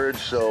lot of courage,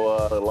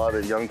 so a lot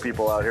of young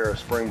people out here at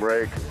spring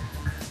break,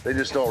 they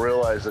just don't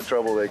realize the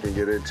trouble they can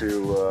get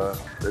into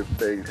if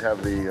they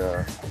have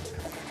the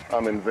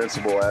I'm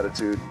invincible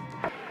attitude.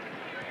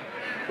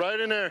 Right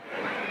in there.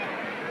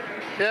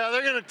 Yeah,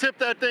 they're gonna tip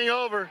that thing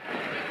over.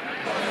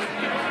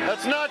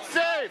 That's not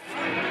safe.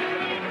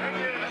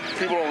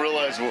 People don't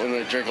realize when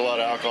they drink a lot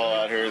of alcohol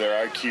out here,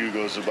 their IQ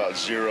goes about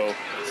 0.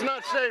 It's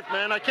not safe,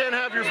 man. I can't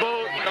have your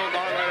boat.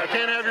 I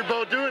can't have your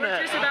boat doing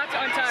that. We're just about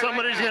to untie.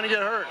 Somebody's gonna get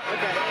hurt.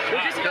 Okay.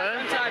 We're just about to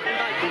untie.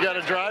 You got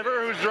a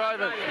driver? Who's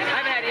driving? I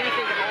haven't had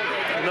anything the whole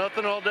day.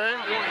 Nothing all day?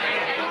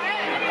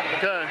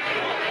 Okay.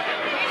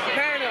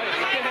 Paranoid.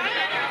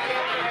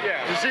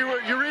 Yeah. You see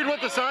what you read what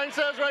the sign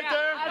says right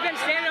there? I've been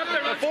standing up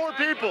there. 4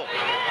 people.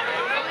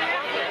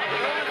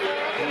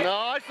 No,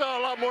 I saw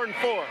a lot more than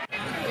 4.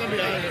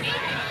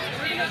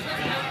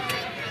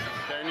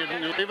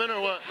 And you leaving or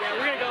what? Yeah,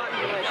 we're gonna go out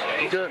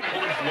and do it. Good.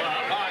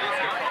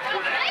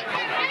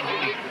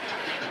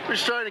 We're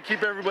just trying to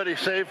keep everybody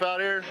safe out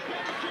here.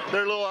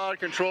 They're a little out of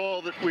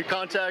control. We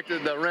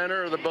contacted the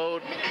renter of the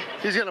boat.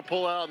 He's gonna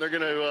pull out and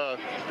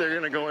they're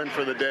gonna go in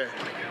for the day.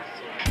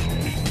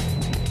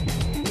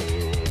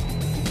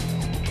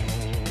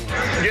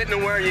 Getting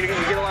to where you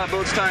get a lot of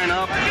boats tying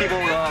up, people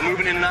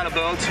moving in and out of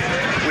boats.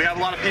 We have a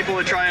lot of people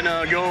that try and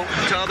go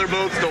to other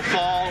boats, they'll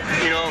fall,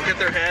 hit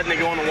their head and they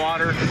go in the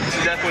water. This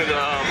is definitely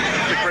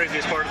the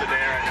craziest part of the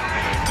day right now.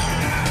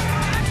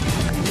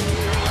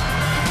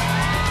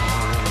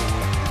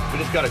 We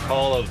just got a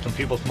call of some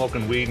people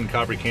smoking weed in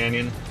Copper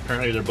Canyon.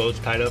 Apparently their boat's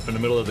tied up in the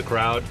middle of the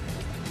crowd.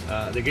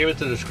 They gave us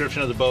the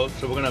description of the boat,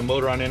 so we're going to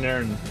motor on in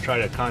there and try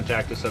to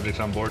contact the subjects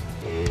on board.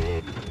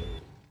 Is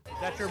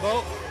that your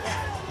boat?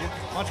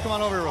 Why don't you come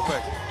on over real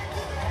quick?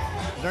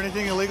 Is there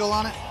anything illegal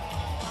on it?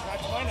 Not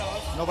to my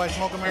knowledge. Nobody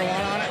smoking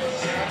marijuana on it?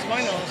 Not to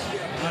my knowledge.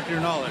 Not to your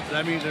knowledge.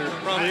 That means there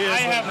probably is,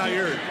 but it's not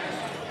yours.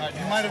 All right, do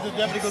you mind if the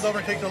deputy goes over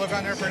and takes a look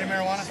on there for any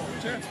marijuana?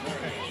 Sure.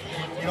 Okay.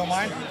 You don't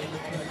mind?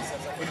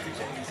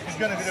 He's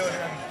gonna do it.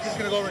 He's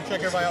gonna go over and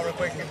check everybody out real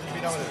quick and be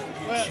done with it.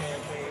 Well,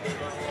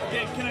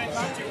 can I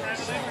talk to you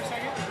privately for a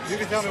second? You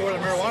can tell me where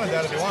the marijuana's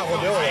at if you want.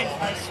 We'll deal with it.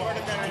 I swear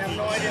to God, I have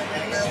no idea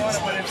where the marijuana,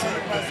 but if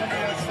somebody wants to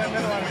spend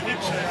middle on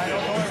people, then I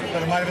don't know everything.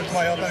 But it might have been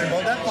somebody else on your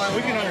boat. That's fine.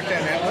 We can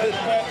understand that. What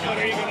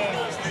are you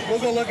gonna?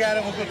 We'll go look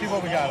at it. We'll go see what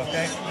we got.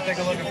 Okay? We'll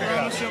take a look and figure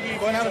it out.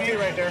 Go and have a seat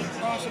right there.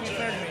 Promise should be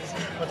fair to me.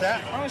 What's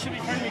that? Promise should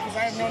be fair to me because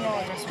I have no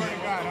knowledge. I swear to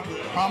God.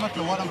 Promise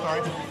to what? I'm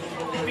sorry.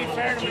 Be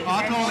fair to me.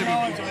 I'll totally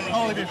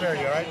be fair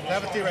to you. All right?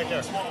 Have a seat right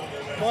there.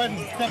 Go ahead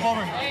and step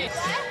over.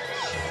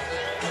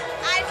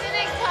 I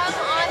didn't come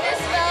on this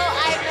boat.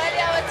 I have no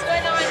idea what's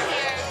going on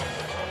here.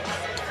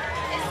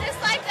 Is this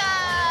like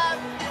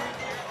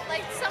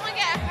someone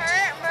get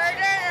hurt,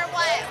 murdered, or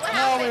what? What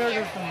No, we happened heard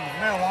here? there's some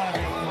marijuana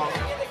being smoked.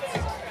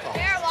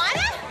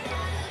 Marijuana?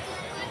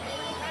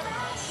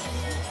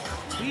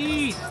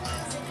 Weed.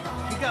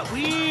 We got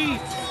weed.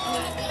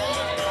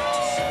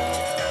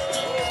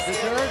 This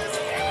yours?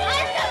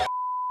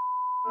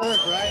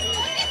 Yours, right?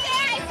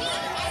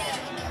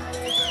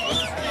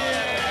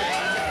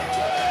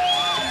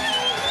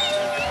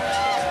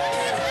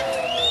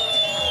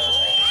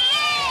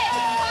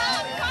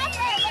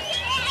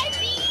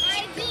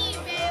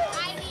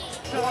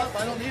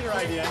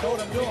 idea. I know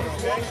what I'm doing,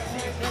 okay?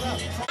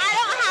 I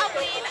don't have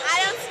weed.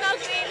 I don't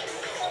smoke weed.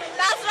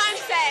 That's what I'm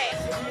saying.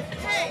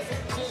 Hey,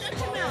 shut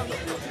your mouth.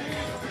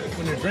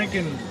 When you're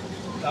drinking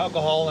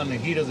alcohol in the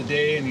heat of the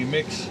day and you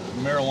mix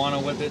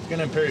marijuana with it, it's going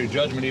to impair your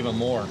judgment even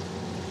more.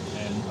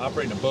 And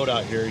operating a boat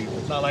out here,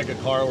 it's not like a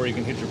car where you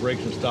can hit your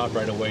brakes and stop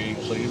right away.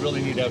 So you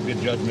really need to have good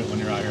judgment when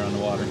you're out here on the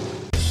water.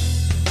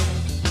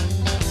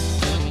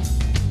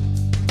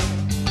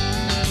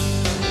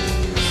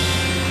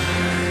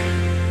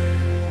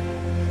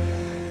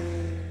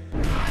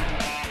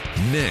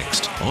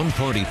 Next on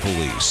Party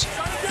Police.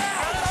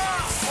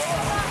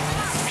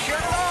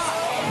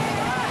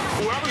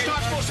 Whoever's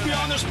not supposed to be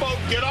on this boat,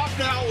 get off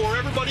now or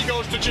everybody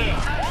goes to jail.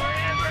 This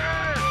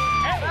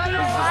is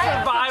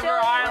Survivor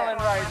Island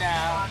right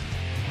now.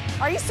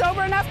 Are you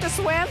sober enough to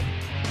swim?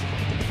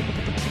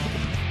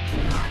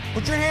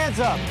 Put your hands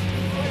up.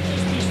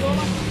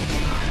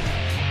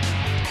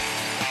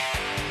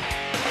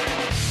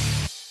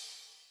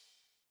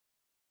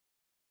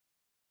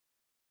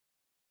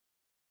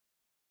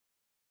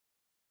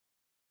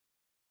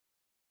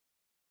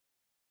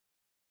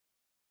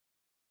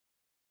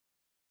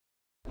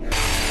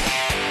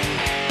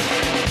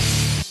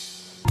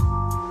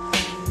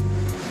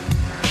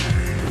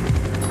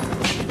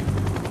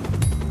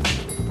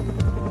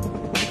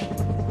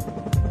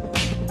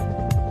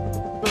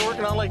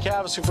 On Lake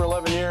Havasu for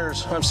 11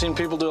 years. I've seen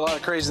people do a lot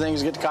of crazy things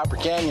to get to Copper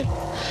Canyon.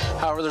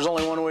 However, there's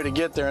only one way to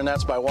get there, and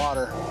that's by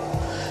water.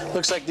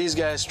 Looks like these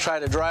guys try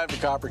to drive to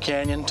Copper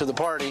Canyon to the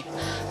party.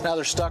 Now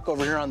they're stuck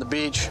over here on the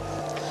beach.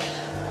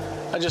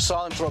 I just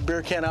saw them throw a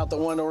beer can out the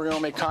window. We're going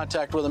to make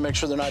contact with them, make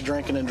sure they're not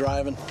drinking and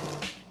driving.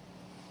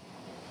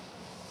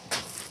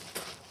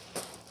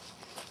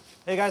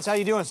 Hey guys, how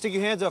you doing? Stick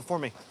your hands up for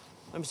me.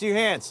 Let me see your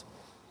hands.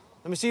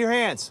 Let me see your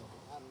hands.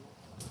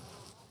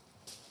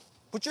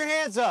 Put your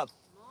hands up.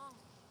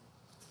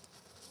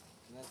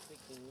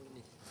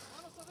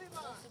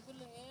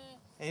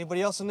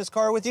 Anybody else in this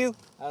car with you?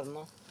 I don't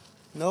know.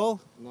 No?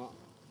 No.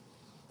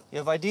 You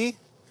have ID?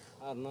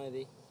 I have no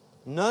ID.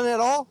 None at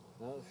all?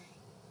 No.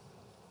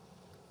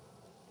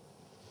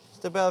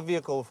 Step out of the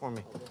vehicle for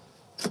me.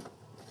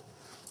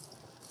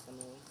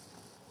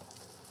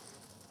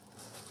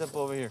 Step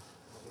over here.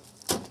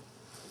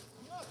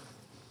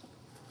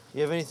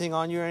 You have anything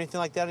on you or anything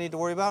like that I need to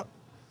worry about?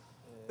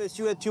 Bet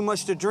you had too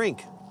much to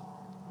drink. I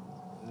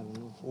don't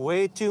know.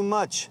 Way too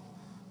much.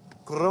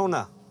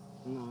 Corona.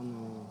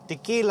 No.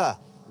 Tequila.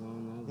 No.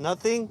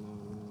 Nothing?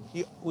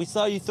 No. We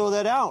saw you throw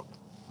that out.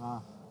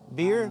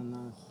 Beer?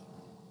 No.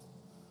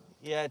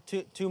 Yeah,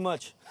 too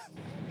much.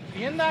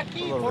 Tienda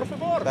aquí, por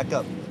favor. Back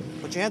up.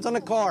 Put your hands on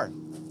the car.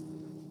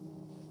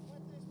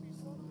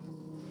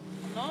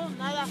 No,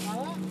 nada.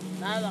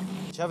 Nada.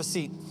 Just have a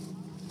seat.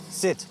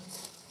 Sit.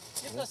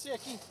 Siéntase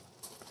aquí.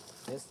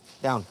 Yes.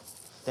 Down.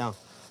 Down.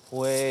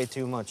 Way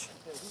too much.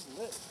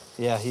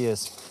 Yeah, he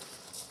is.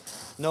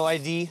 No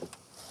ID.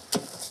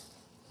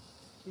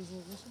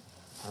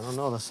 I don't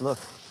know. Let's look.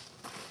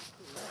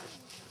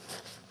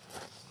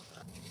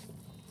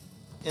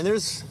 And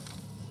there's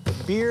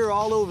beer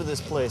all over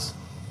this place.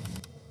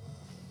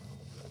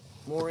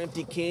 More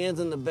empty cans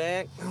in the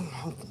back.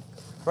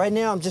 Right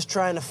now, I'm just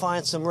trying to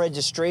find some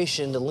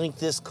registration to link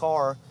this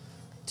car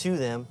to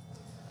them.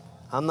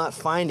 I'm not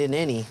finding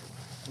any,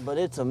 but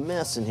it's a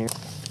mess in here.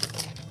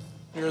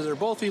 They're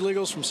both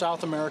illegals from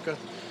South America.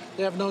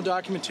 They have no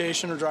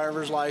documentation or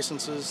driver's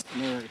licenses,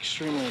 and they're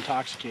extremely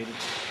intoxicated.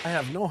 I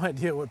have no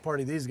idea what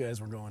party these guys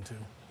were going to.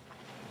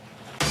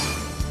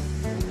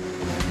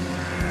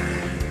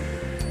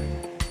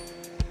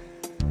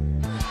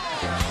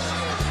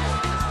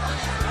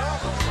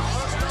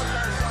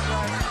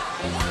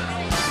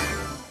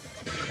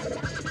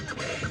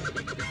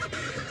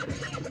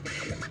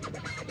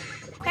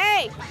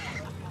 Hey,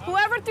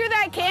 whoever threw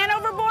that can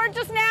overboard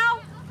just now,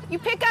 you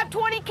pick up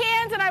 20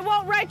 cans and I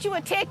won't write you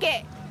a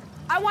ticket.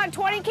 I want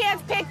 20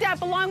 cans picked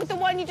up along with the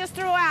one you just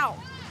threw out.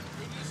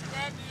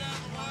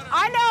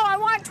 I know, I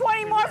want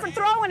 20 more for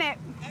throwing it.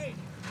 Hey,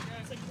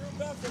 it's a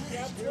group effort. You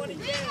have 20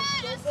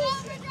 cans.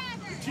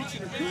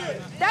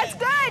 That's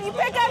good. You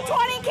pick up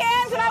 20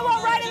 cans and I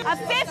won't write him a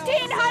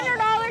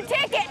 $1,500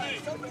 ticket.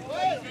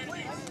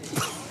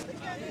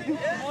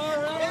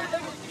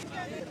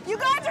 You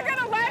guys are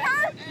gonna let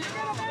her?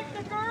 You're gonna make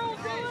the girls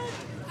do it?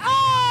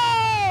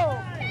 Oh!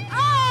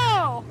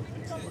 Oh!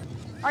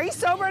 Are you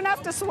sober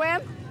enough to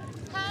swim?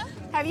 Huh?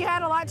 Have you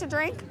had a lot to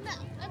drink? No,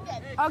 I'm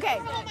good. Okay.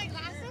 Can I hold my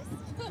glasses?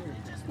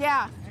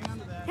 Yeah.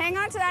 Hang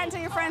on to that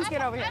until your friends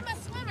get over here. I'm a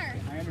swimmer.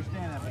 I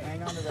understand that, but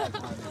hang on to that.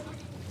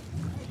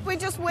 We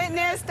just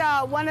witnessed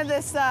one of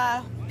this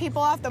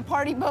people off the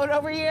party boat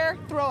over here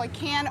throw a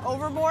can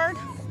overboard.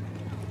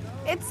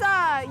 It's,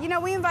 you know,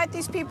 we invite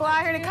these people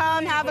out here to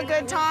come have a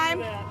good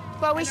time,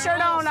 but we sure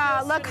don't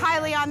look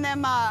highly on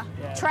them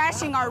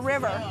trashing our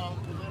river.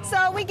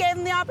 So we gave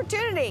them the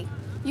opportunity.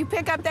 You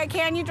pick up that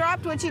can you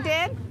dropped, which you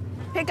did,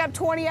 pick up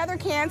 20 other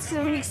cans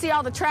so you can see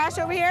all the trash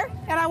over here,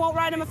 and I won't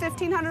write them a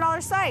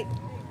 $1,500 cite.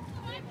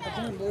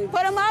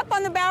 Put them up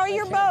on the bow of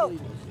your boat.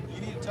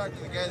 talk to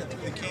the guy that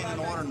threw the can in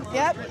the water in the first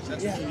Yep. place.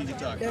 That's what you need to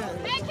talk to. Yeah,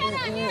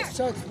 and it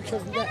sucks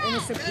because we got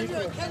innocent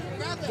people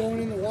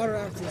going in the water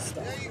after this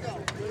stuff.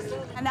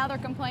 And now they're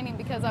complaining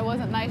because I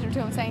wasn't nicer to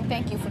them, saying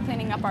thank you for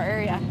cleaning up our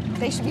area.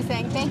 They should be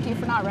saying thank you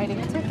for not writing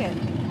a ticket.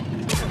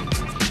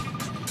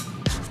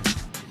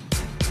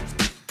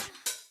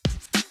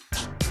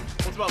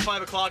 It's about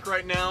 5 o'clock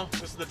right now.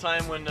 This is the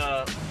time when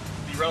the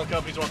rental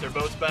companies want their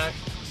boats back.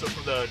 So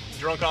for the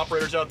drunk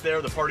operators out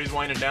there, the party's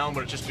winding down,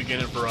 but it's just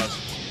beginning for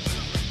us.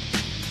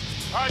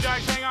 All right,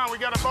 guys, hang on. We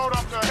got a boat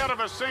up ahead of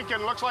us sinking.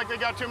 Looks like they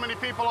got too many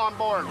people on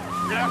board. We're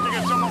gonna have to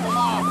get some of them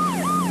off.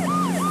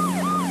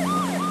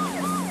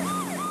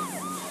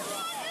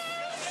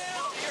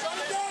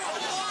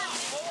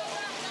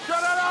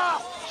 Shut it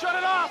off! Shut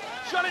it off!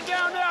 Shut it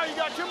down now. You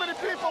got too many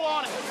people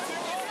on it.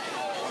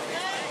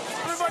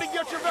 Everybody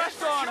get your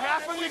vest on.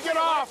 Half of you get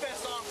off.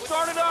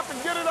 Start it up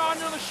and get it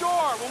onto the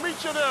shore. We'll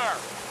meet you there.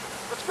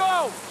 Let's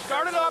go.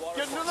 Start it up,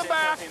 get into the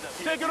back,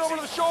 take it over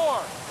to the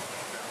shore.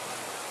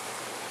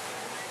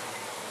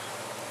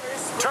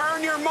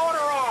 Turn your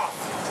motor off.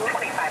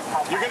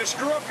 You're going to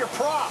screw up your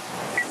prop.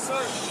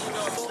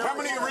 How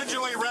many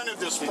originally rented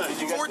this thing?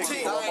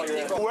 14.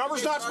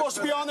 Whoever's not supposed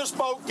to be on this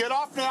boat, get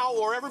off now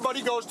or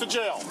everybody goes to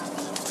jail.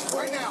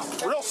 Right now.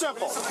 Real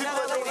simple. No,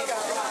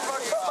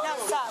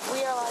 stop.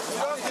 We are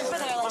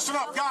allowed. Listen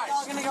up, guys. We're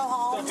all gonna go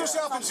home. If this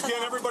happens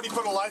again, everybody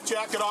put a life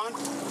jacket on.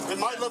 It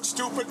might look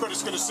stupid, but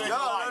it's going to save your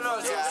life. No,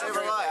 it's going to save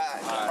your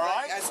life. All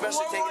right?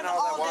 Especially taking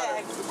all that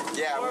water.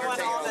 Yeah, we're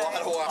taking a lot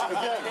of water.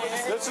 Again,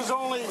 this is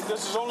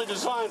only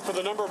designed for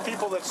the number of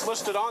people that's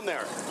listed on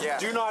there. Yeah.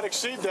 Do not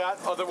exceed that,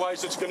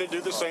 otherwise it's going to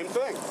do the same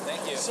thing.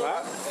 Thank you.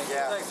 Right?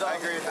 Yeah, I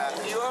agree with that.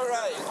 You are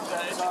right.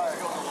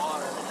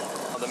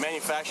 The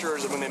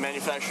manufacturers, when they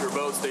manufacture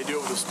boats, they do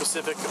it with a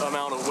specific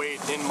amount of weight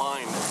in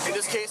mind. In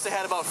this case, they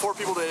had about 4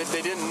 people that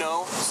they didn't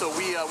know, so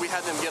we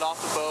had them get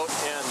off the boat,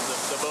 and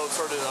the boat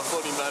started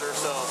floating better.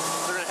 So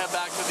they're going to head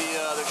back to the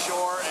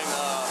shore and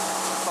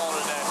call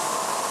it a day.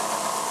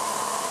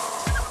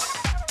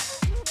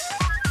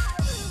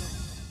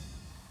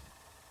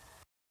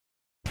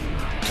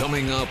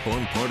 Coming up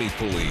on Party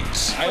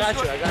Police. I got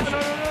you.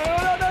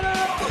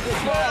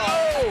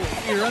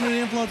 No! You're under the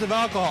influence of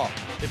alcohol.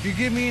 If you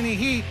give me any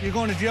heat, you're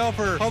going to jail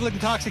for public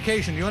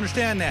intoxication. You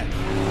understand that?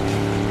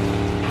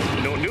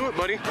 Don't do it,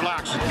 buddy.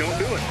 Relax. Don't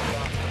do it.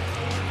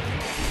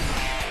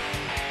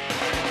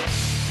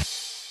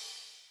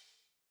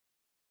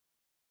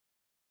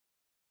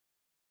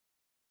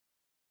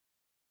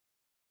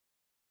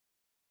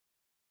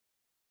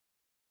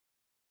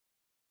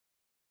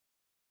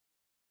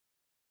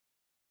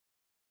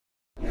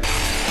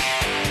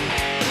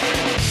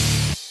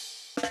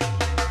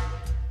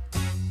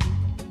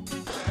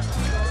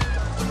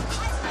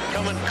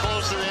 Coming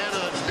close to the end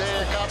of the day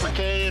at Copper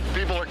Canyon.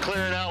 People are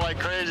clearing out like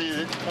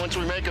crazy. Once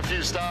we make a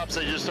few stops,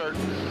 they just start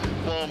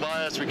blowing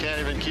by us. We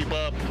can't even keep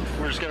up.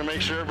 We're just going to make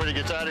sure everybody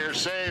gets out of here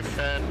safe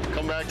and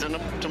come back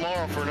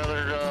tomorrow for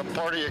another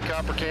party at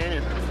Copper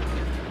Canyon.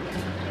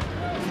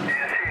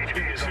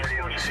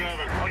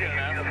 647. I'll get an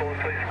app.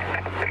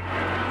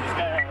 This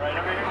guy right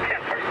over here?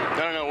 I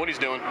don't know what he's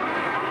doing.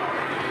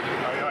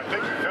 I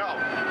think he fell.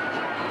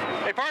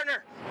 Hey,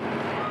 partner.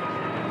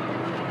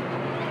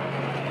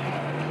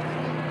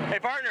 Hey,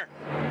 partner.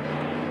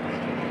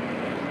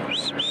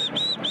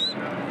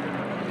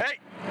 Hey.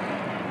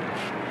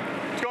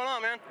 What's going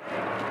on, man?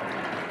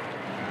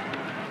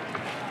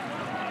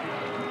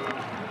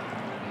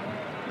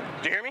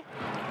 Did you hear me?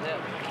 Yeah.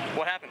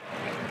 What happened?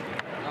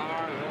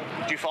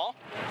 Did you fall?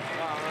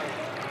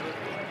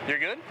 You're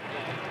good?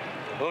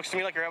 It looks to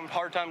me like you're having a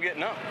hard time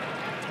getting up.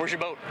 Where's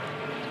your boat?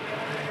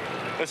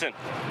 Listen,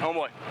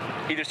 homeboy,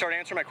 either start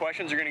answering my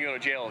questions or you're gonna go to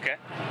jail, okay?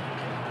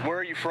 Where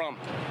are you from?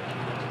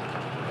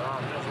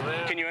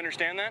 Pennsylvania. Can you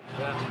understand that?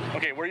 Yeah.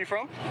 Okay, where are you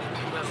from?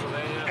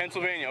 Pennsylvania.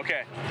 Pennsylvania,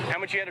 okay. How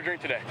much you had to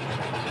drink today?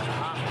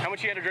 How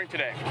much you had to drink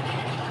today?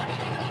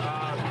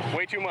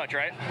 Way too much,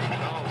 right?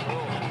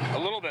 No, a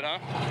little bit, huh?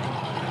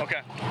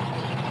 Okay.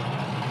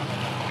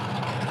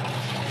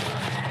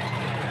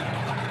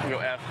 I'm gonna go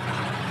F.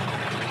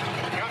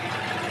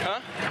 Huh?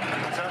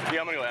 Yeah,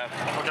 I'm gonna go F.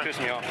 Okay. Piss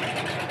me off.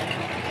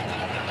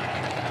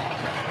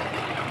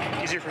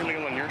 Easier for him to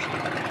go on yours.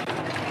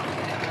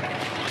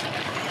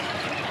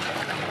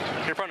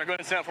 Here, partner, go ahead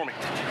and stand up for me.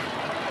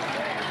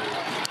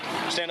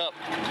 Stand up.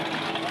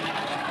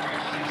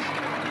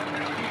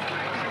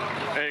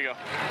 There you go.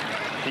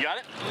 You got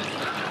it?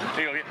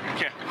 There you go.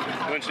 Yeah.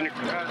 Go ahead and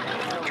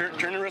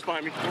turn your wrist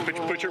behind me.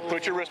 Put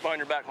your wrist behind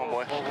your back,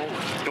 homeboy.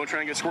 Don't try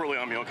and get squirrely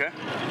on me, okay?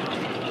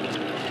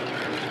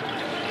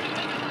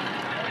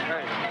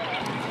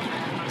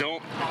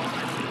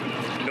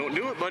 Don't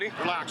do it, buddy.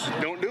 Relax.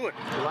 Don't do it.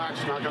 Relax.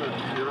 You're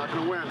not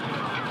gonna win.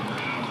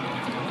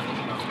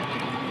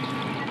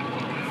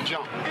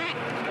 Jump.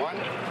 1,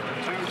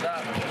 2,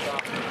 stop.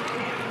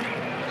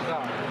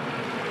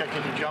 Okay,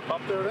 can you jump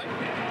up there then?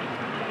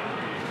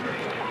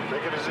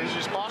 Make it as easy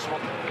as possible.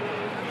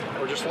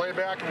 Or just lay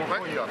back and we'll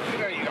pull you up.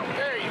 There you go.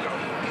 There you go.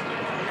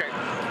 Okay.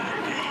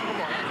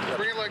 Come on.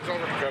 Bring your legs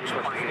over.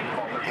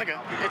 Okay.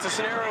 It's a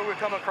scenario we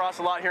come across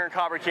a lot here in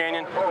Copper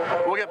Canyon.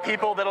 We'll get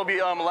people that'll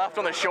be left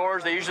on the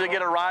shores. They usually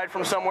get a ride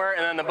from somewhere,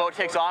 and then the boat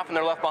takes off, and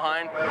they're left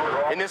behind.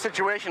 In this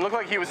situation, it looked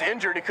like he was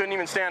injured. He couldn't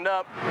even stand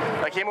up.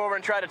 I came over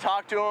and tried to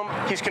talk to him.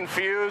 He's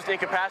confused,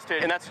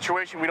 incapacitated. In that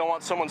situation, we don't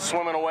want someone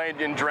swimming away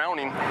and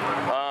drowning.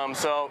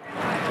 So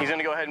he's going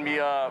to go ahead and be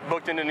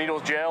booked into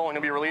Needles Jail, and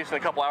he'll be released in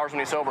a couple hours when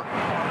he's sober.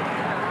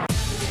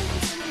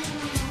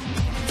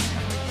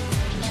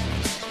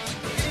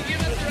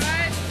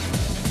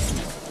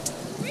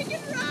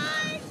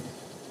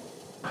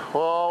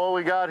 Well, what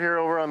we got here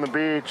over on the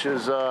beach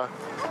is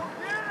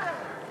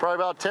probably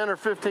about 10 or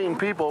 15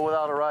 people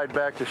without a ride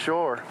back to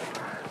shore.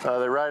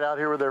 They ride out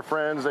here with their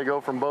friends. They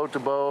go from boat to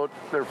boat.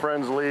 Their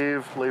friends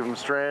leave them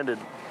stranded.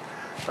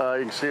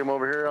 You can see them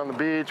over here on the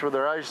beach with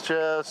their ice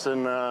chests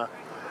and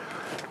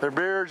their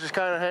beers, just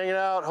kind of hanging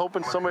out,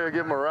 hoping somebody will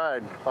give them a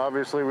ride.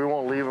 Obviously, we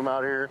won't leave them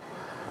out here.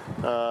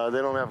 They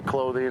don't have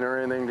clothing or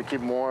anything to keep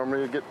them warm.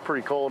 It gets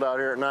pretty cold out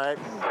here at night.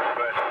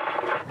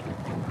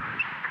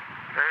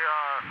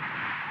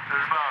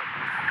 There's about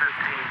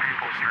 15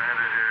 people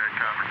stranded here in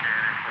Copper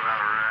Canyon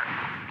without a ride.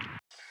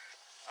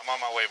 I'm on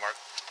my way, Mark.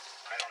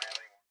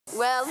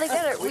 Well, we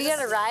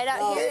got a ride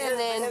out here, and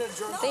then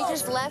they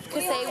just left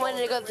because they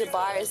wanted to go to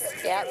bars.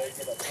 Yep.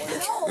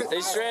 They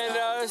stranded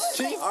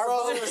us. Our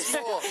boat was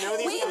full. There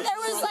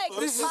was like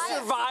this is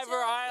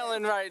Survivor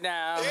Island right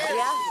now.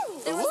 Yeah.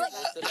 There was like.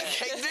 I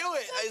can't do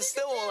it. I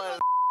still won't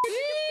let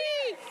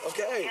it.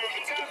 Okay.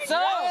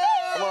 So.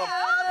 Come on.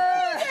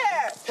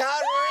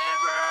 Powder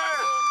River.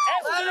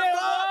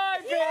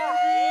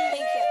 Thank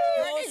you.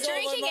 Started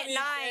drinking at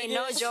 9.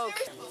 No joke.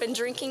 Been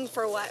drinking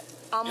for what?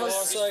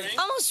 Almost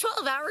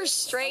 12 hours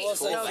straight.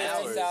 No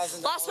good.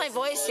 Lost my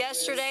voice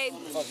yesterday.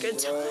 Good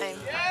time.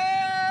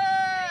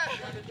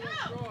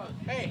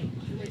 Hey.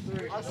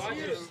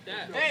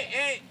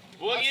 Hey.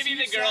 We'll give you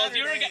the girls.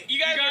 You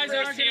guys are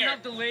going to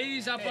help the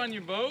ladies up on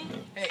your boat?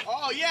 Hey.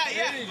 Oh, yeah.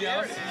 There you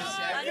go.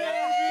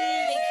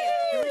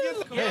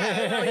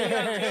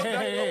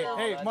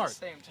 Hey, Mark.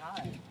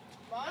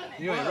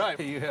 You ain't right.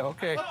 Yeah,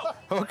 okay.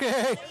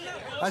 Okay.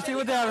 I see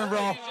what happened,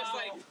 bro. Just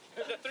like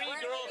the 3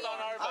 girls on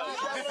our boat.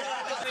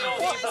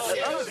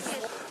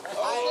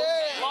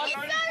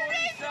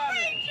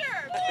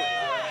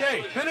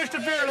 Okay, finish the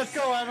beer. Let's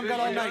go. I haven't got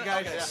all night,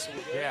 guys.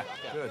 Yeah,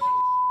 good.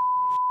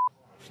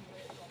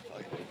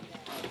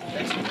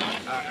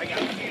 I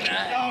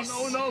got you.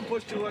 Oh, no,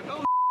 push too hard.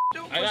 Oh,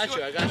 I got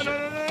you. No.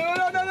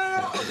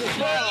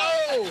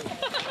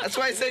 That's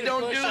why I say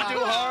don't do it too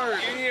hard.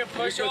 You need a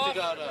push off.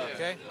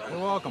 Okay, you're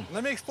welcome.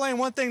 Let me explain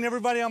one thing to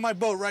everybody on my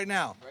boat right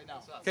now.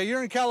 Okay,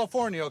 you're in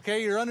California,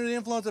 okay? You're under the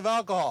influence of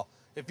alcohol.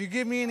 If you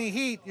give me any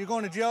heat, you're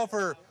going to jail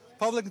for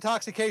public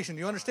intoxication.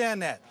 You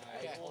understand that?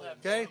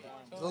 Okay?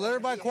 So let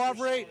everybody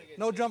cooperate.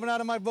 No jumping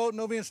out of my boat,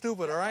 no being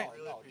stupid, all right?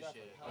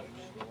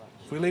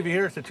 If we leave you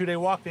here, it's a 2-day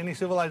walk to any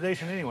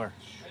civilization anywhere.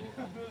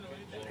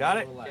 Got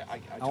it?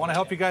 I want to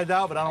help you guys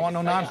out, but I don't want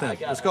no nonsense.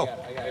 Let's go.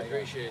 I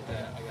appreciate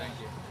that. Thank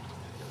you.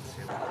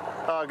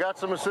 Got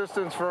some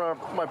assistance from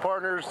my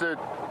partners to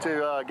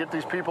get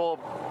these people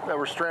that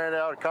were stranded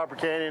out at Copper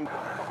Canyon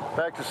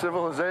back to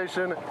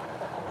civilization.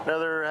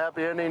 Another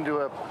happy ending to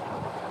a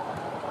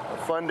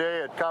fun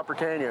day at Copper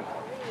Canyon.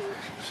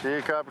 See you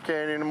at Copper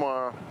Canyon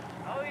tomorrow.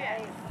 Oh,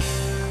 yeah.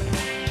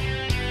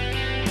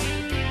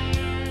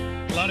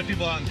 A lot of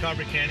people out in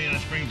Copper Canyon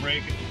on spring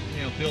break,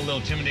 feel a little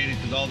intimidated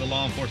because all the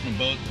law enforcement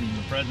boats and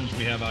the presence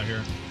we have out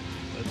here.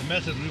 But the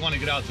message we want to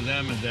get out to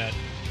them is that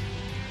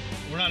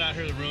we're not out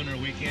here to ruin their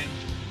weekend.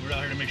 We're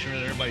out here to make sure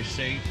that everybody's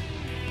safe.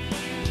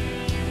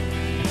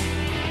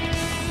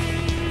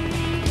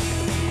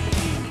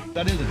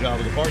 That is the job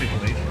of the party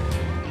police.